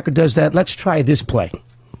linebacker does that, let's try this play.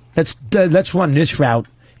 Let's run this route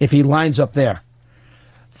if he lines up there.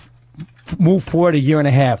 Move forward a year and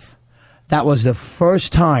a half. That was the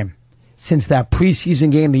first time since that preseason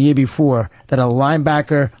game the year before that a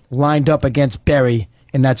linebacker lined up against Berry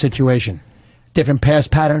in that situation. Different pass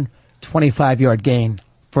pattern, 25-yard gain,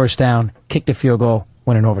 first down, kick the field goal,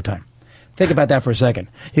 win in overtime. Think about that for a second.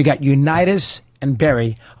 You got Unitas and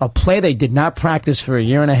Berry, a play they did not practice for a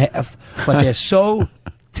year and a half, but they're so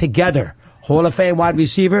together. Hall of Fame wide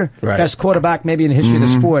receiver, best quarterback maybe in the history of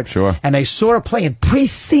the sport. Sure. And they saw a play in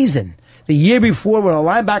preseason the year before when a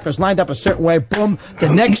linebacker's lined up a certain way, boom, the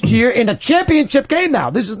next year in a championship game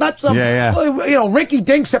now. This is not some,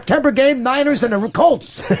 rinky-dink September game, Niners and the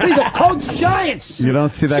Colts. These are Colts Giants. You don't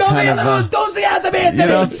see that kind of enthusiasm,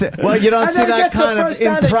 Anthony. You don't see that kind of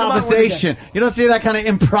improvisation. You don't see that kind of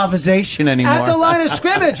improvisation anymore. At the line of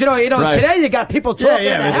scrimmage, today you got people talking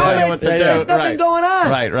there's nothing going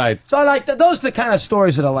on. Right. So those are the kind of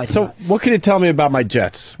stories that I like. So what can you tell me about my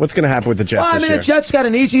Jets? What's going to happen with the Jets this year? The Jets got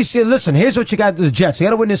an easy. Listen, here's what you got with the Jets. They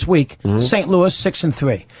got to win this week. St. Louis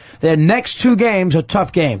 6-3. Their next 2 games are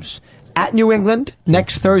tough games. At New England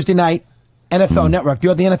next Thursday night. NFL Network. Do you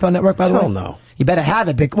have the NFL Network, by the way? Hell no. You better have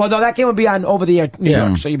it. Well, no, that game will be on over the air New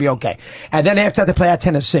York, so you'll be okay. And then after that, they play at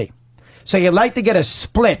Tennessee. So you'd like to get a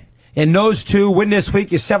split in those 2. Win this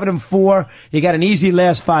week. You're 7-4. You got an easy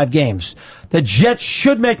last 5 games. The Jets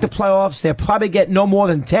should make the playoffs. They'll probably get no more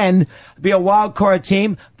than 10. Be a wild card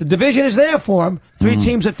team. The division is there for them. 3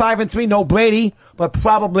 teams at 5-3. No Brady, but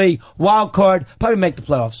probably wild card. Probably make the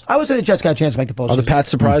playoffs. I would say the Jets got a chance to make the postseason. Are the Pats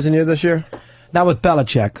surprising you this year? Not with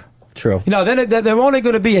Belichick. True. They're only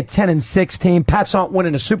going to be a 10-6 team. Pats aren't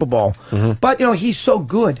winning a Super Bowl. But, he's so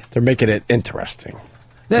good. They're making it interesting.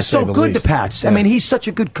 They're so good, the Pats. I mean, he's such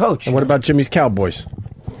a good coach. And what about Jimmy's Cowboys?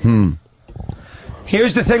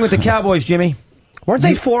 Here's the thing with the Cowboys, Jimmy. Weren't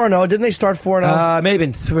they 4-0? Didn't they start 4-0? It may have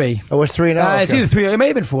been 3. It was 3-0. Okay. It's either 3. It may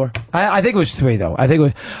have been 4. I think it was 3 though. I think it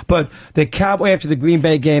was. But the Cowboy after the Green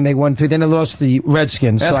Bay game, they won 3. Then they lost to the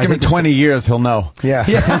Redskins. Ask him in 20 years, he'll know. Yeah.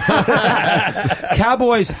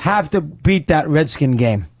 Cowboys have to beat that Redskin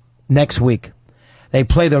game next week. They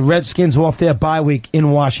play the Redskins off their bye week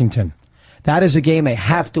in Washington. That is a game they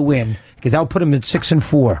have to win because that'll put them at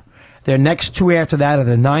 6-4. Their next 2 after that are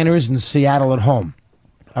the Niners and Seattle at home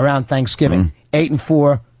around Thanksgiving.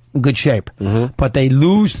 8-4, in good shape. But they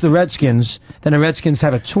lose to the Redskins, then the Redskins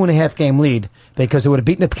have a 2.5 game lead because they would have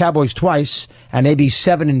beaten the Cowboys twice, and they'd be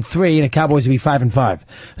 7-3, and the Cowboys would be 5-5.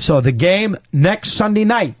 So the game next Sunday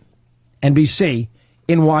night, NBC,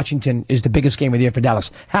 in Washington, is the biggest game of the year for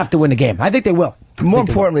Dallas. Have to win the game. I think they will. More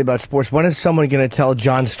importantly about sports, when is someone going to tell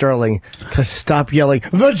John Sterling to stop yelling,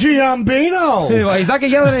 the Giambino? Well, he's not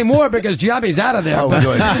going to yell it anymore because Giambi's out of there. Oh,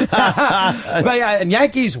 good. But yeah, and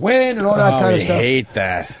Yankees win and all that kind of stuff. I hate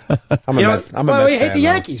that. I'm We a hate Mets the fan,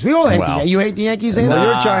 Yankees. We all hate the Well. Yankees. You hate the Yankees, Andy? Well,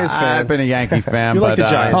 you're a Giants fan. I've been a Yankee fan. You like the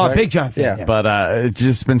Giants, Oh, right? big Giant fan. Yeah. But it's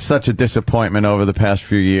just been such a disappointment over the past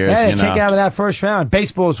few years. Yeah, you know. kick out of that first round.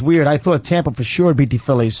 Baseball's weird. I thought Tampa for sure beat the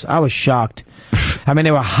Phillies. I was shocked. I mean,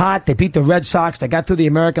 they were hot. They beat the Red Sox. They got through the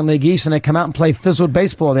American League East, and they come out and play fizzled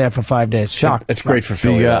baseball there for 5 days. Shocked. It's great for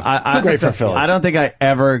Philly. It's great for Philly. I don't think I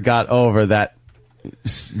ever got over that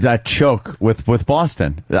choke with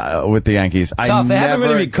Boston with the Yankees. They haven't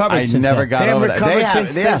really recovered since never then. got They haven't over that.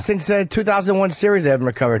 recovered since the 2001 series. They haven't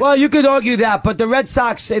recovered. Well, you could argue that, but the Red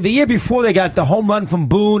Sox, the year before they got the home run from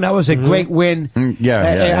Boone, that was a great win. Yeah.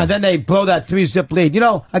 And then they blow that 3-zip lead. You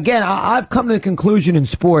know, again, I've come to the conclusion in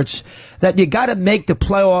sports that you got to make the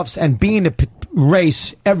playoffs and be in the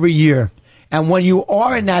race every year. And when you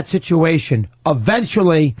are in that situation,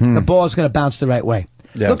 eventually the ball is going to bounce the right way.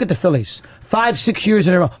 Yeah. Look at the Phillies. 5-6 years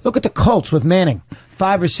in a row. Look at the Colts with Manning.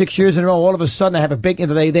 5 or 6 years in a row. All of a sudden, they have a big.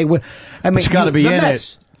 They win. I mean, But you got to be in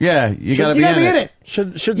Mets, it. Yeah, you got to be You got to be in in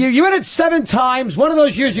it. You're in it 7 times. One of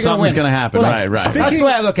those years, you're going to win. Something's going to happen. Well, Right. That's the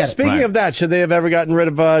way I look at it. Speaking of that, should they have ever gotten rid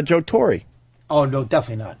of Joe Torre? Oh no,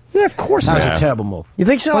 definitely not. Yeah, of course That was not. a terrible move. You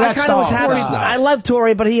think so? Well, I that's kind of was not- happy. of course not. I love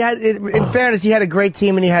Torrey, but he had, in fairness, he had a great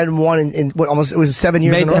team, and he had one in what, almost, it was 7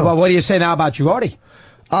 years in a row. Well, what do you say now about Girardi?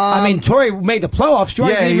 I mean, Torrey made the playoffs.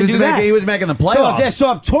 Girardi didn't even do that. He was making the playoffs.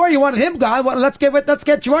 So if Torrey wanted him gone, well, let's get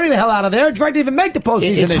Girardi the hell out of there. Girardi didn't even make the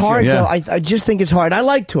postseason. It's this hard, year. though. I just think it's hard. I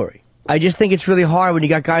like Torrey. I just think it's really hard when you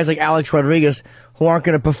got guys like Alex Rodriguez who aren't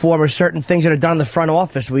going to perform, or certain things that are done in the front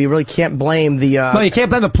office where you really can't blame the... No, you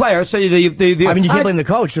can't blame the player. So I mean, you can't blame the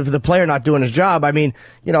coach for the player not doing his job. I mean,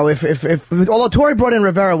 you know, if although Torrey brought in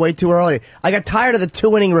Rivera way too early, I got tired of the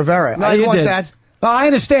 2-inning Rivera. No, I didn't you want did. that. Well, I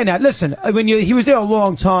understand that. Listen, he was there a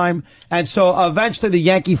long time, and so eventually the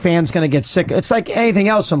Yankee fan's going to get sick. It's like anything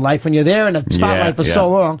else in life. When you're there in the spotlight for so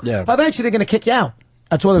long, eventually they're going to kick you out.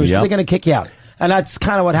 That's all it is. They're going to kick you out. And that's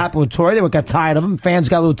kind of what happened with Torrey. They got tired of him. Fans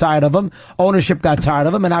got a little tired of him. Ownership got tired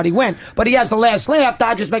of him, and out he went. But he has the last laugh.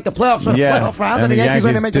 Dodgers make the playoffs for the playoff round, and the Yankees are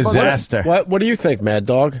going to make the disaster. What do you think, Mad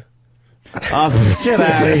Dog? Get out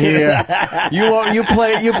of here! You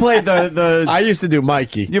played the. I used to do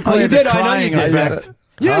Mikey. You played you the did? I know crying you did. effect.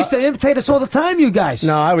 You used to imitate us all the time, you guys.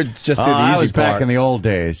 No, I would just do the I easy was part. back in the old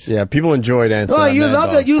days. Yeah, people enjoyed answering. Oh, you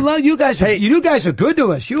love it. You guys. Hey, you guys are good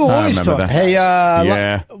to us. You always remember talk. that. Hey,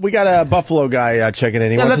 Yeah. we got a Buffalo guy checking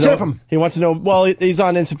in. He wants let's to know, hear from him. He wants to know. Well, he's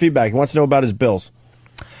on instant feedback. He wants to know about his Bills.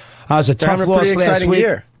 It was a They're tough having a loss pretty last exciting week.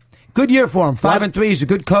 year. Good year for him. 5-3. He's a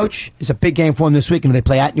good coach. It's a big game for him this week, and they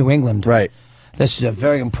play at New England. Right. This is a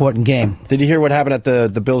very important game. Did you hear what happened at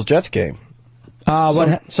the Bills Jets game?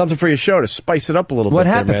 Something for your show to spice it up a little What bit.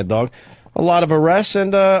 happened? There, Mad Dog. A lot of arrests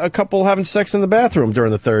and a couple having sex in the bathroom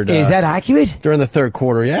during the third. Is that accurate? During the third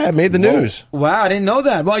quarter? Yeah, it made the news. Wow, I didn't know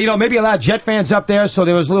that. Well, maybe a lot of Jet fans up there, so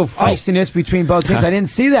there was a little feistiness between both teams. I didn't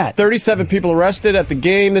see that. 37 people arrested at the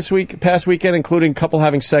game past weekend, including a couple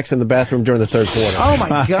having sex in the bathroom during the third quarter. Oh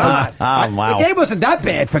my God! Wow. The game wasn't that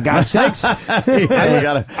bad, for God's sakes.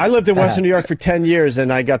 I lived in Western New York for 10 years,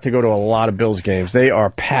 and I got to go to a lot of Bills games. They are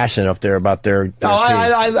passionate up there about their team. That's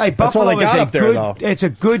all Buffalo they got is up there, though. It's a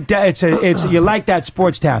good. You like that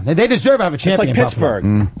sports town. They deserve to have a It's champion. like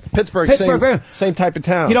Pittsburgh. Pittsburgh, same type of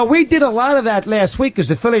town. We did a lot of that last week because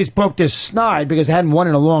the Phillies broke their snide because they hadn't won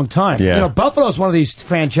in a long time. Yeah. Buffalo's one of these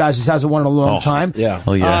franchises hasn't won in a long time. Yeah.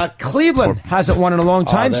 Oh, yeah. Cleveland hasn't won in a long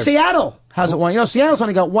time. Seattle hasn't won. Seattle's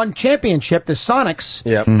only got one championship, the Sonics.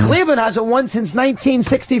 Yep. Cleveland hasn't won since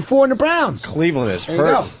 1964 in the Browns. Cleveland is There you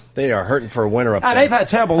hurt. go. They are hurting for a winner up there. They've had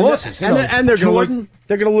terrible losses. And they're going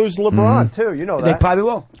to lose LeBron, too. You know that. They probably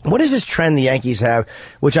will. What is this trend the Yankees have,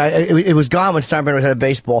 which it was gone when Steinbrenner was head of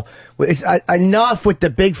baseball? It's enough with the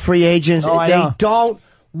big free agents. Oh, I They know. don't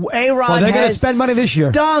A-Rod Well, they're going to has spend money this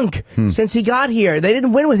year. stunk since he got here. They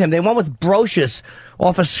didn't win with him. They won with Brocious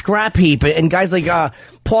off a scrap heap, and guys like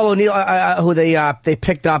Paul O'Neill, who they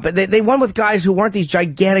picked up. They won with guys who weren't these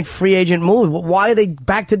gigantic free agent moves. Why are they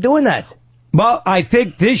back to doing that? Well, I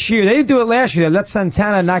think this year, they didn't do it last year. They let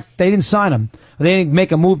Santana they didn't sign him. They didn't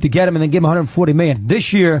make a move to get him and then give him $140 million.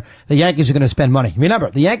 This year, the Yankees are going to spend money.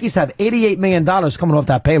 Remember, the Yankees have $88 million coming off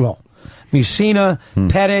that payroll. Mussina,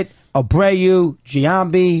 Pettit, Abreu,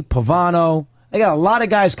 Giambi, Pavano. They got a lot of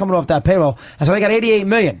guys coming off that payroll. And so they got $88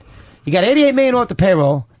 million. You got $88 million off the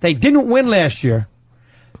payroll. They didn't win last year.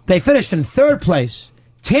 They finished in third place.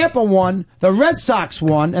 Tampa won, the Red Sox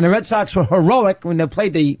won, and the Red Sox were heroic when they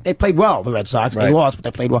played well, the Red Sox. They lost, but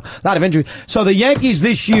they played well. A lot of injuries. So the Yankees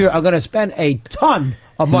this year are going to spend a ton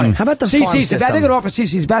of money. How about the farm system? They're going to offer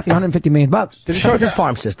CC Sabathia $150 million. How about the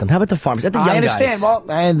farm system? How about the farm system? I understand. Guys. Well,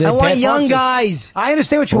 and I want young guys. I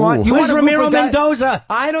understand what you want. You Where's want Ramiro Mendoza?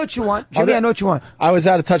 I know what you want. Jimmy, I know what you want. I was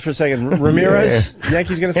out of touch for a second. Ramirez?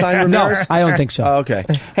 Yankees going to sign Ramirez? No, I don't think so. Oh, okay.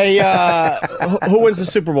 Hey, who wins the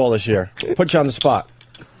Super Bowl this year? Put you on the spot.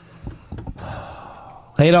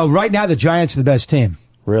 You know, right now the Giants are the best team.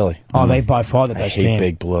 Really? Oh, they by far the best I hate team.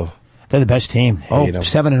 Big Blue. They're the best team. Oh,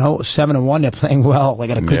 7-1. They're playing well. They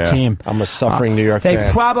got a good team. I'm a suffering New York fan.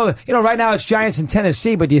 They probably, right now it's Giants and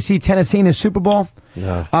Tennessee, but do you see Tennessee in the Super Bowl?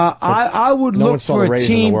 No. I would no look one saw for the Rays a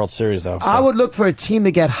team. in the World Series, though. So. I would look for a team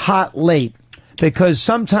to get hot late, because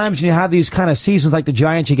sometimes when you have these kind of seasons like the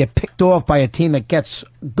Giants, you get picked off by a team that gets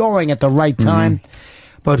going at the right time.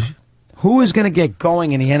 But who is going to get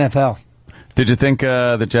going in the NFL? Did you think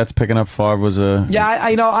the Jets picking up Favre was a... Yeah,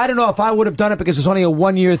 I don't know if I would have done it because it's only a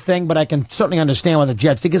one-year thing, but I can certainly understand why the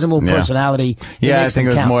Jets. It gives them a little personality. Yeah, I think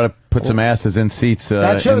it was more to put some asses in seats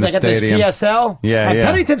That's true. in the they got stadium. this PSL. Yeah, yeah.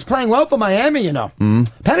 Pennington's playing well for Miami,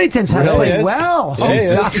 Pennington's played well.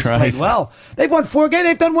 Jesus He's Christ. played well. They've won 4 games.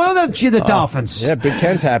 They've done well, the Dolphins. Yeah, Big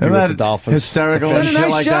Ken's happy with the Dolphins. Hysterical They've and done a shit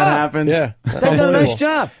nice like job. that happens. Yeah. They've done a nice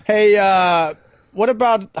job. Hey, what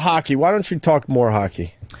about hockey? Why don't you talk more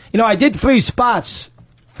hockey? I did 3 spots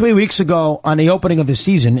 3 weeks ago on the opening of the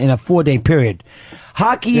season in a 4-day period.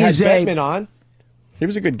 Hockey you is had Bettman on. He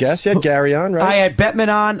was a good guest. You had Gary on, right? I had Bettman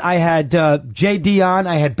on. I had JD on.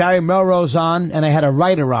 I had Barry Melrose on, and I had a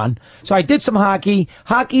writer on. So I did some hockey.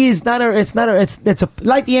 Hockey is like the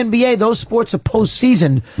NBA. Those sports are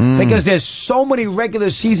postseason because there's so many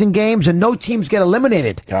regular season games and no teams get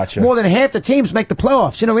eliminated. Gotcha. More than half the teams make the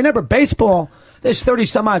playoffs. Remember baseball. There's 30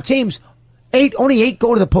 some odd teams. Only 8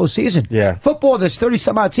 go to the postseason. Yeah. Football, there's 30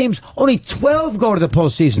 some odd teams. Only 12 go to the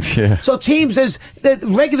postseason. Yeah. So the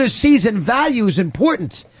regular season value is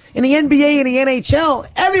important. In the NBA and the NHL,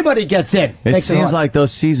 everybody gets in. It seems like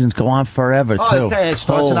those seasons go on forever, too. It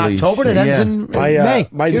starts in October and it ends in May.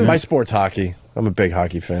 My sport's hockey. I'm a big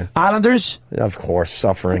hockey fan. Islanders? Of course,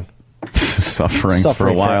 suffering for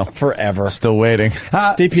a while. Forever. Still waiting.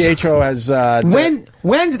 DiPietro has...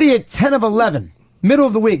 Wednesday at 10 of 11. Middle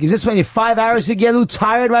of the week. Is this when you're 5 hours to get a little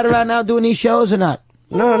tired right around now doing these shows or not?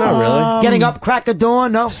 No, not really. Getting up, crack of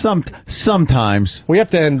dawn? No. Sometimes we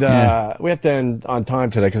have to end. We have to end on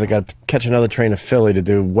time today because I got to catch another train to Philly to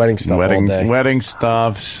do wedding stuff all day. Wedding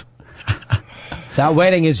stuffs. That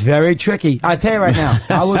wedding is very tricky. I'll tell you right now.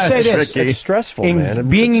 I will say this: it's stressful, man.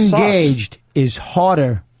 Being engaged is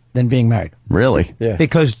harder than being married. Really? Yeah.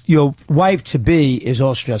 Because your wife to be is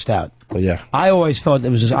all stressed out. Well, yeah. I always felt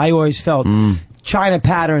China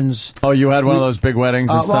patterns. Oh, you had one of those big weddings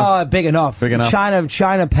and stuff? Well, big enough. Big enough.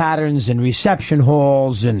 China patterns and reception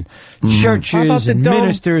halls and churches and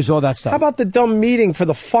ministers, all that stuff. How about the dumb meeting for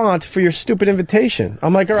the font for your stupid invitation?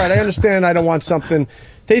 I'm like, all right, I understand I don't want something.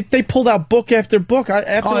 They pulled out book after book.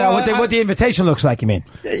 What the invitation looks like, you mean?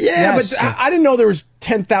 Yeah, yes. But I didn't know there was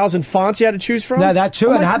 10,000 fonts you had to choose from. No, that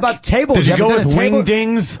too. And how about tables? Did you go with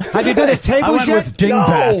wingdings? Have you done the tables I went yet? with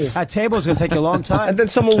dingbats. That table's going to take you a long time. And then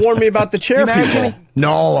someone warned me about the chair people.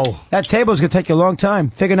 No. That table's going to take you a long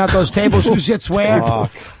time. Figuring out those tables, who sits where.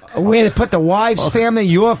 Where to put the wife's family,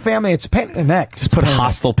 your family, it's a pain in the neck. Just put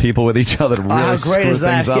hostile people with each other to really how great screw is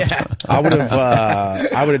that? things up. Yeah. I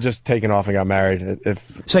would have just taken off and got married.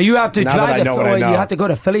 So you have to drive to Philly. You have to go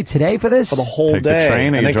to Philly today for this? For the whole Take the day.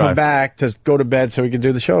 train and then drive. come back to go to bed so we can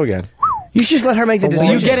do the show again. You should just let her make the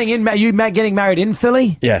decision. You getting married in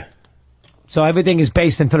Philly? Yeah. So everything is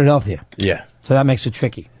based in Philadelphia. Yeah. So that makes it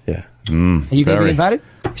tricky. Yeah. Are you going to be invited?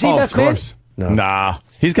 See, of course. No. Nah.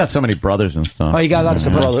 He's got so many brothers and stuff. Oh, you got lots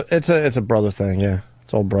of brothers. It's a brother thing, yeah.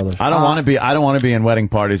 It's all brothers. I don't want to be in wedding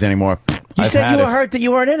parties anymore. You said you were hurt that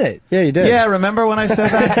you weren't in it. Yeah, you did. Yeah, remember when I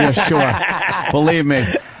said that? Yeah, sure. Believe me.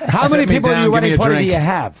 How many people in your wedding party do you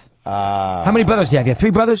have? How many brothers do you have? You have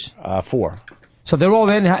 3 brothers? 4. So they're all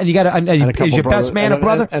in, and you got is your best man a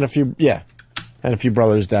brother? And a few, yeah. And a few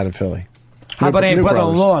brothers down in Philly. How about any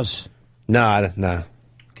brother-in-laws? No.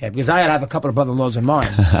 Okay, because I have a couple of brother-in-laws in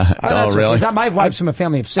mine. Oh, really? Because my wife's from a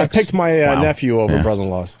family of 6. I picked my nephew over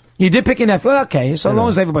brother-in-laws. You did pick your nephew? Okay, so long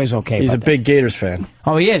as everybody's okay. He's a big Gators fan.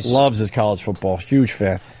 Oh, he is? Loves his college football. Huge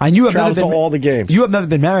fan. And you have travels to all the games. You have never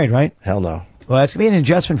been married, right? Hell no. Well, that's going to be an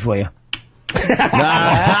adjustment for you. It's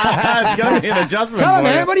going to be an adjustment. Tell him,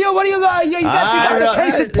 man. What do you you got the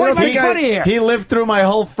case in point right in front of here. He lived through my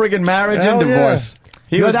whole friggin' marriage and divorce.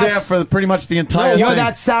 He was there for pretty much the entire thing. You're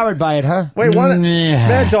not soured by it, huh? Wait,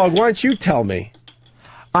 Mad Dog, why don't you tell me?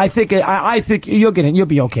 I think you'll get it. You'll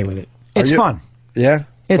be okay with it. It's fun. Yeah?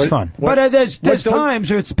 It's fun. But there's times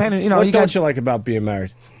where it's dependent. What don't you like about being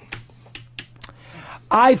married?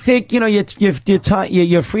 I think,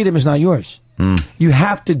 your freedom is not yours. You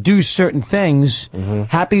have to do certain things.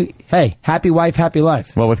 Happy wife, happy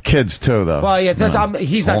life. Well, with kids too, though. Well, yeah,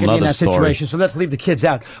 he's not going to be in that situation, so let's leave the kids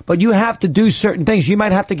out. But you have to do certain things. You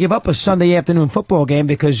might have to give up a Sunday afternoon football game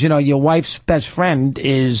because your wife's best friend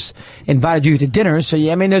is invited you to dinner. So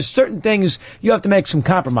there's certain things you have to make some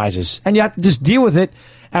compromises, and you have to just deal with it.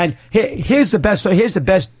 And here's the best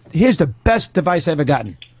advice I've ever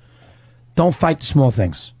gotten: don't fight the small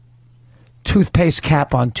things. Toothpaste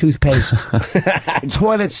cap on toothpaste,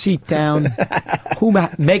 toilet seat down,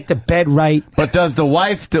 make the bed right. But does the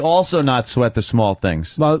wife also not sweat the small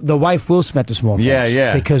things? Well, the wife will sweat the small things.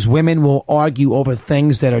 Yeah. Because women will argue over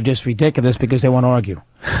things that are just ridiculous because they want to argue.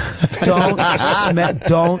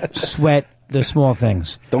 Don't sweat the small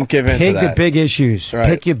things. Don't give in to that. Pick the big issues. Right.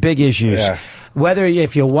 Pick your big issues. Yeah.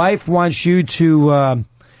 If your wife wants you to,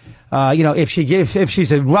 if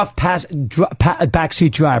she's a rough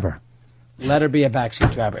backseat driver. Let her be a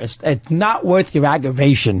backseat driver. It's not worth your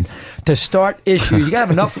aggravation to start issues. You gotta have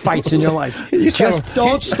enough fights in your life. Just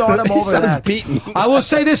don't start them over that. Beaten. I will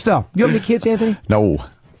say this though. You have any kids, Anthony? No.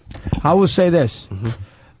 I will say this: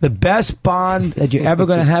 the best bond that you're ever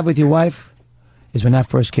going to have with your wife is when that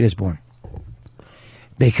first kid is born.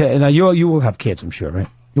 Because now you will have kids, I'm sure, right?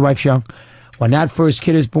 Your wife's young. When that first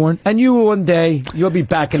kid is born, and one day, you'll be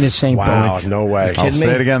back in the same boat. Wow, no way. I'll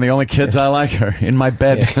say it again. The only kids I like are in my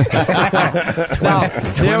bed. Now,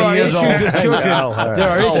 there are issues with children. There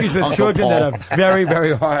are issues with children that are very,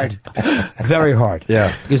 very hard. Very hard.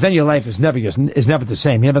 Yeah. Because then your life is never the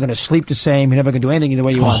same. You're never going to sleep the same. You're never going to do anything the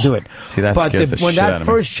way you want to do it. See, that scares the when shit out that of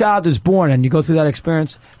first child is born and you go through that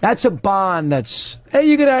experience, that's a bond that's...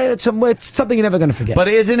 Hey, it's something you're never going to forget. But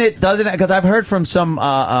doesn't it, because I've heard from some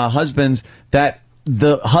husbands that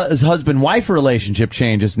his husband-wife relationship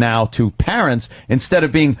changes now to parents instead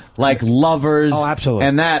of being like lovers. Oh, absolutely.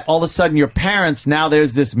 And that all of a sudden your parents, now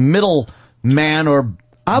there's this middle man or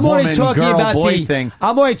I'm woman, only talking girl, about boy thing.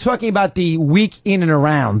 I'm only talking about the week in and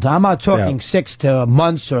around. I'm not talking 6 to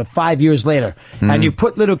months or 5 years later. And you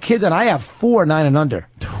put little kids on. I have 4, 9 and under.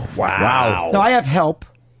 Wow. No, I have help.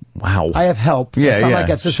 Wow. I have help. Yeah, it's not like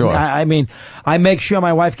it's just sure. I mean, I make sure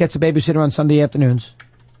my wife gets a babysitter on Sunday afternoons.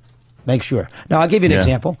 Make sure. Now, I'll give you an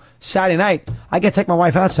example. Saturday night, I get to take my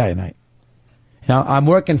wife out Saturday night. I'm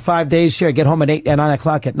working 5 days here. I get home at 8 and 9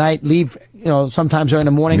 o'clock at night. Leave, sometimes early in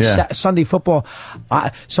the morning. Sunday football.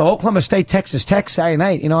 So Oklahoma State, Texas Tech Saturday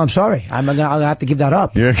night. I'm sorry. I'll have to give that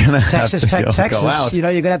up. You're gonna Texas Tech, Texas. Go out. You're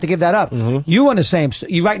gonna have to give that up. You on the same.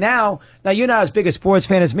 You right now. Now you're not as big a sports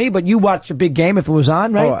fan as me, but you watch a big game if it was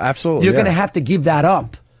on, right? Oh, absolutely. You're gonna have to give that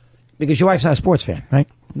up because your wife's not a sports fan, right?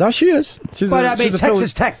 No, she is. But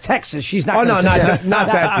Texas Tech, Texas. She's not. Oh no, not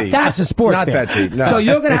that deep. That's a sports not fan. That deep. No. So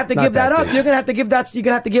you're going to have to give that up. Deep. You're going to have to give that. You're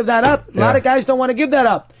going to have to give that up. A lot of guys don't want to give that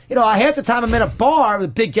up. Half the time I'm in a bar with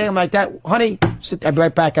a big game like that. Honey, I'll be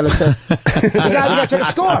right back. You got to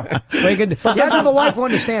the score. Yes, I'm a wife who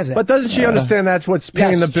understands that. But doesn't she understand that's what's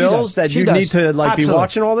paying the bills? That you need to be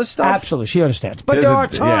watching all this stuff? Absolutely, she understands. But there are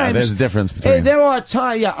times. Yeah, there's a difference between. There are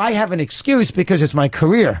times. Yeah, I have an excuse because it's my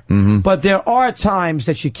career. But there are times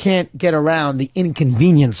that you can't get around the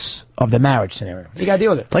inconvenience of the marriage scenario. You got to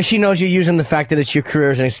deal with it. Like she knows you're using the fact that it's your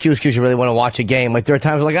career as an excuse because you really want to watch a game. Like there are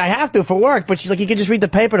times like I have to for work, but she's like, you can just read the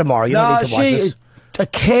paper tomorrow. You don't need to watch this.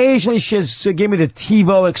 Occasionally she'll give me the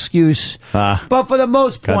TiVo excuse, but for the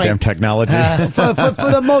most point, goddamn technology. for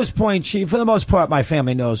the most part, my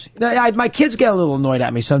family knows. My kids get a little annoyed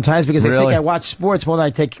at me sometimes because they think I watch sports more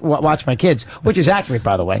than I watch my kids, which is accurate,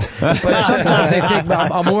 by the way. But sometimes they think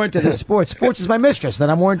I'm more into the sports. Sports is my mistress, and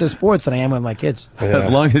I'm more into sports than I am with my kids. Yeah. As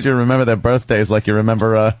long as you remember their birthdays, like you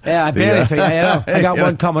remember. I barely think I got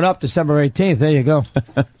one coming up December 18th. There you go.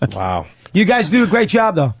 Wow. You guys do a great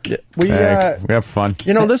job, though. Yeah, we have fun.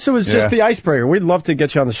 You know, this was just the icebreaker. We'd love to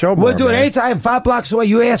get you on the show more. We'll do it anytime, 5 blocks away.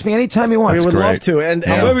 You ask me anytime you want. We would love to. And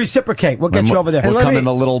we'll reciprocate. We'll get you over there. We'll come in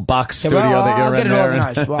the little box studio that you're in there. I'll get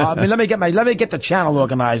it organized. Well, I mean, let me get the channel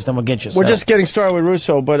organized, and we'll get you. We're just getting started with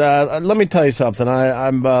Russo, but let me tell you something.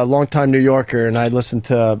 I'm a longtime New Yorker, and I listened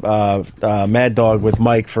to Mad Dog with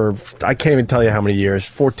Mike for, I can't even tell you how many years,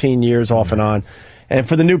 14 years off and on. And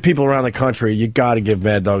for the new people around the country, you got to give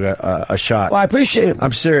Mad Dog a shot. Well, I appreciate it.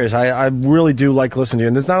 I'm serious. I really do like listening to you.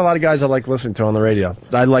 And there's not a lot of guys I like listening to on the radio.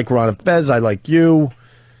 I like Ron Fez. I like you.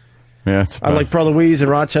 Yeah, I like Brother Weeze in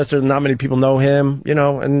Rochester. Not many people know him, you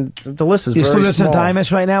know, and the list is very small. You still listen to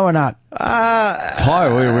Dimus right now or not? It's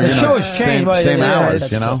hard. The show has changed. Same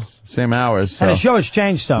hours, you know? Same hours. So. And the show has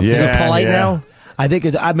changed some. Yeah, is it polite now? I think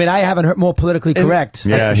I haven't heard more politically correct.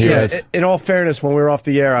 Yeah, he is. In all fairness, when we were off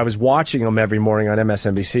the air, I was watching him every morning on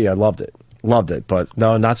MSNBC. I loved it. Loved it, but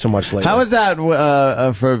no, not so much lately. How was that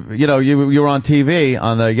for, you know, you were on TV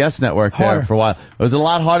on the Yes Network there for a while. It was a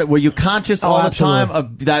lot harder. Were you conscious all the time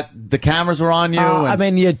of that the cameras were on you? I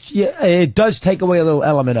mean, it does take away a little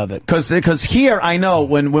element of it. Because here, I know,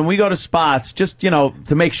 when we go to spots, just, you know,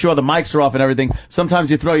 to make sure the mics are off and everything, sometimes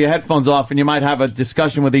you throw your headphones off and you might have a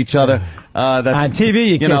discussion with each other. That's, on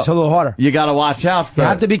TV, it's a little harder. You got to watch out for You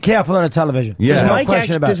have to be careful on a television. Yeah.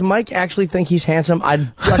 Does Mike actually think he's handsome? I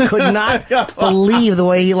could not believe the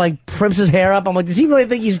way he like primps his hair up. I'm like, does he really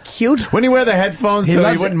think he's cute? When he wear the headphones so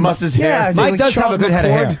he wouldn't muss his hair. Yeah, Mike does have a good head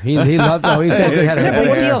of hair. He's got a good head of hair. But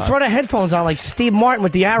what do you throw the headphones on like Steve Martin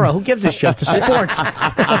with the arrow? Who gives a shit? The sports.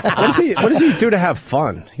 What does he do to have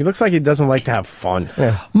fun? He looks like he doesn't like to have fun.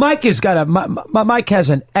 Yeah. Mike has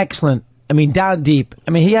an excellent. I mean, down deep.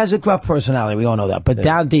 I mean, he has a gruff personality. We all know that. But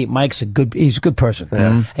down deep, he's a good person.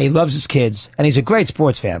 Yeah. He loves his kids, and he's a great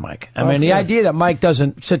sports fan, Mike. I mean, the idea that Mike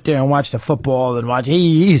doesn't sit there and watch the football and watch,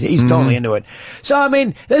 he's totally into it. So, I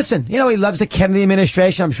mean, listen, you know, he loves the Kennedy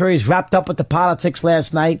administration. I'm sure he's wrapped up with the politics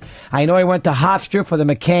last night. I know he went to Hofstra for the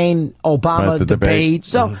McCain-Obama debate.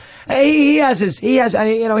 So, he has,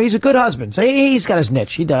 you know, he's a good husband. So he's got his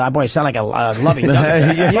niche. He does. Boy, sound like a lovey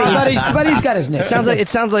dovey. But he's got his niche. It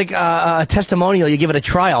sounds like a testimonial. You give it a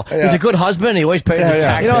trial. Yeah. He's a good husband. He always pays his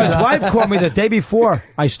taxes. You know, his wife called me the day before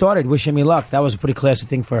I started, wishing me luck. That was a pretty classy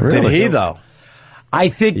thing for her. Did he though? I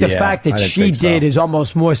think the fact that she did is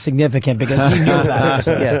almost more significant because he knew about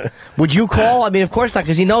it. Yeah. Would you call? I mean, of course not,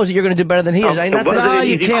 because he knows that you're going to do better than he is. No,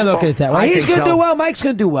 you can't look at it that way. He's going to do well. Mike's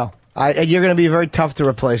going to do well. You're going to be very tough to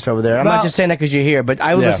replace over there. I'm not just saying that because you're here, but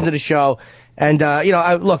I would listen to the show. And, you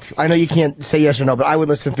know, look, I know you can't say yes or no, but I would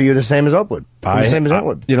listen for you the same as Oak would.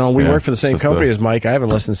 You know, we work for the same company as Mike. I haven't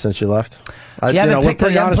listened since you left. You haven't picked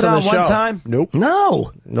it up on one time? Nope.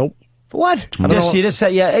 No. Nope. What?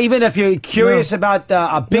 Even if you're curious about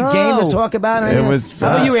a big game to talk about. It was.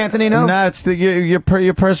 How about you, Anthony? No, it's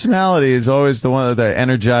your personality is always the one of the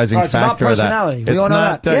energizing factor. It's about personality. Of that. We all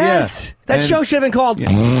know that. Yes. That show should have been called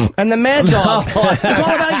 "And the Mad Dog." It's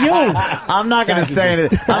all about you. I'm not going to say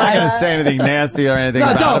anything. I'm not going to say anything nasty or anything.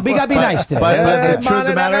 No, don't. We got to be nice today. But the truth of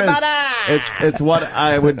the matter is, it's what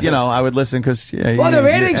I would, I would listen because. Well, the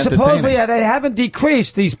ratings supposedly they haven't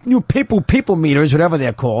decreased. These new people meters, whatever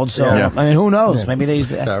they're called. So I mean, who knows? Maybe they.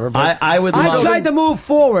 I would. I tried to move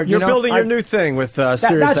forward. You're building your new thing with Sirius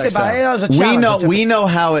XM. We know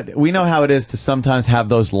how it is to sometimes have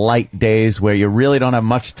those light days where you really don't have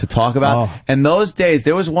much to talk about. And those days,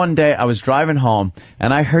 there was one day I was driving home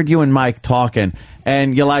and I heard you and Mike talking,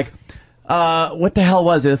 and you're like, what the hell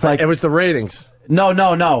was it? It's like it was the ratings.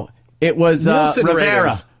 No. It was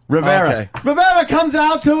Rivera. Rivera comes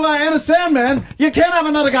out to Anna Sandman. You can't have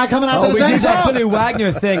another guy coming out to the same song. We did that Billy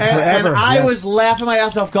Wagner thing forever. And I was laughing my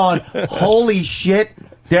ass off going, holy shit.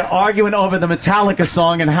 They're arguing over the Metallica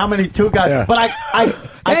song and how many two guys. Yeah. But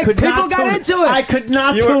I could not got into it. I could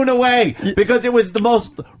not tune away because it was the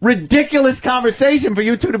most ridiculous conversation for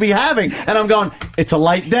you two to be having. And I'm going, it's a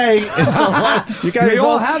light day. It's a light. You guys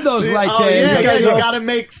all have those light days. Yeah, you got to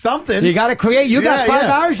make something. You got to create. You got 5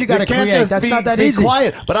 hours. You got to create. That's not that easy. Be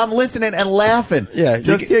quiet. But I'm listening and laughing. Yeah,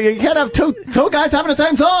 you can't have two guys having the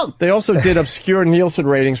same song. They also did obscure Nielsen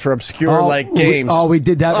ratings for obscure games. We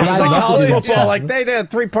did that. It was like college football. Like they did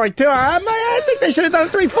 3.2. I think they should have done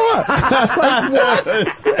 3.4. Like what?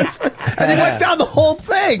 And they went down the whole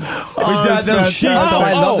thing.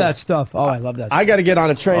 I love that stuff. I love that stuff. I got to get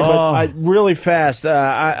on a train, but really fast.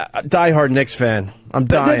 Die-hard Knicks fan. I'm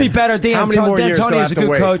dying. It'll be better. How many more years do I have to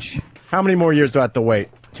wait? Coach. How many more years do I have to wait?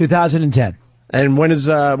 2010. And when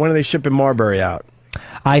are they shipping Marbury out?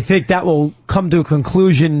 I think that will come to a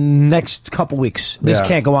conclusion next couple weeks. This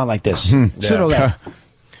can't go on like this. Sooner or later.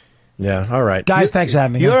 Yeah, all right. Guys, thanks for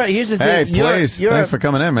having me. Here's the thing. Hey, please. Thanks for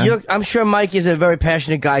coming in, man. I'm sure Mike is a very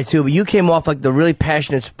passionate guy, too, but you came off like the really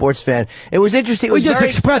passionate sports fan. It was interesting. It was just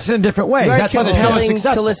express it in different ways. That's why the show is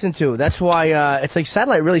successful to listen to. That's why it's like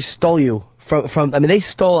Satellite really stole you from I mean, they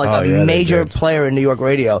stole like a major player in New York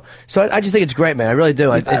radio. So I just think it's great, man. I really do.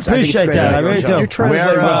 I appreciate that. I really do.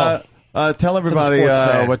 Tell everybody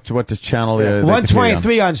what the channel is.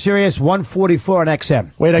 123 on Sirius, 144 on XM.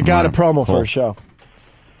 Wait, I got a promo for a show.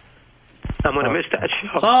 I'm going to miss that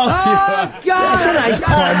show. God! That's a nice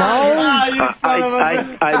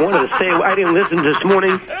promo. I wanted to say I didn't listen this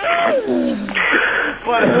morning. I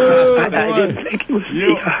didn't think it was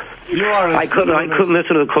I couldn't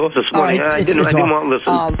listen to the calls this morning. I didn't want to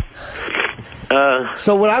listen.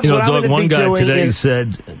 So what I'm Doug, one guy today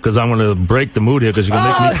said, because I'm going to break the mood here, because you're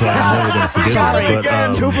going to make me cry. I'm never going to forget it.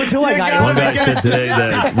 But one guy said today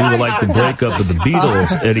that we were like the breakup of the Beatles.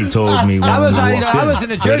 Eddie told me when I was in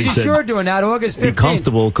the Jersey Shore doing that August 15th. Be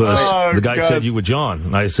comfortable, because the guy said you were John,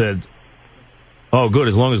 and I said, "Oh, good,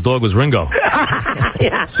 as long as Dog was Ringo."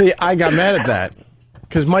 See, I got mad at that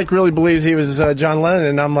because Mike really believes he was John Lennon,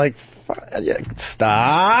 and I'm like,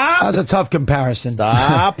 stop. That was a tough comparison.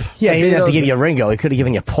 Stop. Yeah, he didn't have to give you Ringo. He could have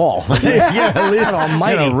given you Paul. Yeah, at least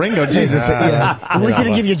almighty. Ringo, Jesus. At least he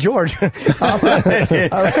didn't give you George. All right.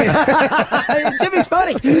 Jimmy's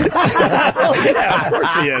funny. Yeah, of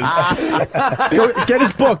course he is. Get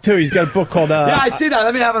his book, too. He's got a book called... yeah, I see that.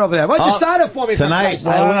 Let me have it over there. Why don't you sign it for me tonight?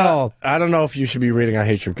 I don't know if you should be reading I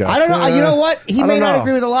Hate Your Guts. I don't know. You know what? He may not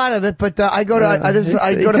agree with a lot of it, but I go to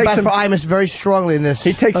bat for Imus very strongly in this.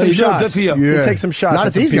 He takes some shots. Good for you. He takes some shots. Not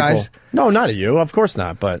at these guys. No, not at you. Of course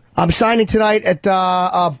not. But I'm signing tonight at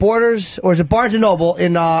Borders, or is it Barnes & Noble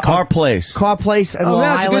in Car Place. Car Place in Long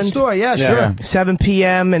that's Island. a good store. Yeah, sure. 7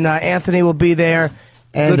 p.m. and Anthony will be there.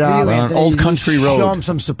 And on Old Country Road. Show him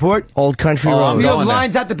some support. Old Country Road. You have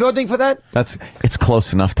lines at the building for that? It's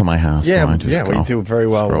close enough to my house. Yeah, so we do very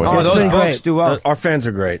well. Those folks do well. Our fans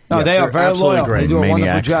are great. No, they are very loyal. Great. They do a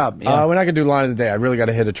wonderful job. Yeah. We're not going to do line of the day. I really got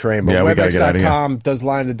to hit a train. But WebEx.com does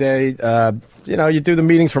line of the day. You do the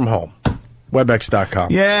meetings from home.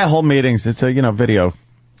 WebEx.com. Yeah, whole meetings. It's a video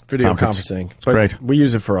conferencing. But great. We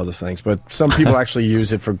use it for other things. But some people actually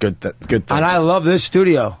use it for good things. And I love this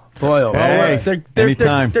studio. Boy,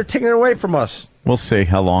 anytime. They're taking it away from us. We'll see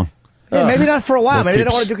how long. Yeah, maybe not for a while. Maybe they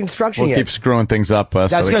don't want to do construction yet. We'll keep screwing things up.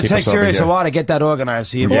 That's going to take Sirius a while to get that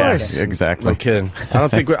organized. Yes, exactly. No kidding. I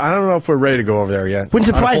don't know if we're ready to go over there yet.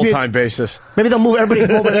 Wouldn't surprise me. On a full-time basis. Maybe they'll move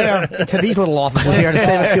everybody over there to these little offices here to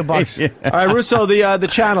save a few bucks. All right, Russo, the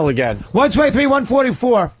channel again. 123,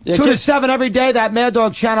 144. 2 to 7 every day. That Mad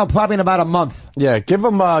Dog channel probably in about a month. Yeah, give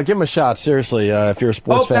him a shot, seriously, if you're a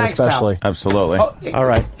sports fan, especially. Absolutely. All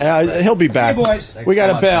right. He'll be back. Hey, boys. We got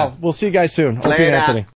a bail. We'll see you guys soon. Opie and Anthony.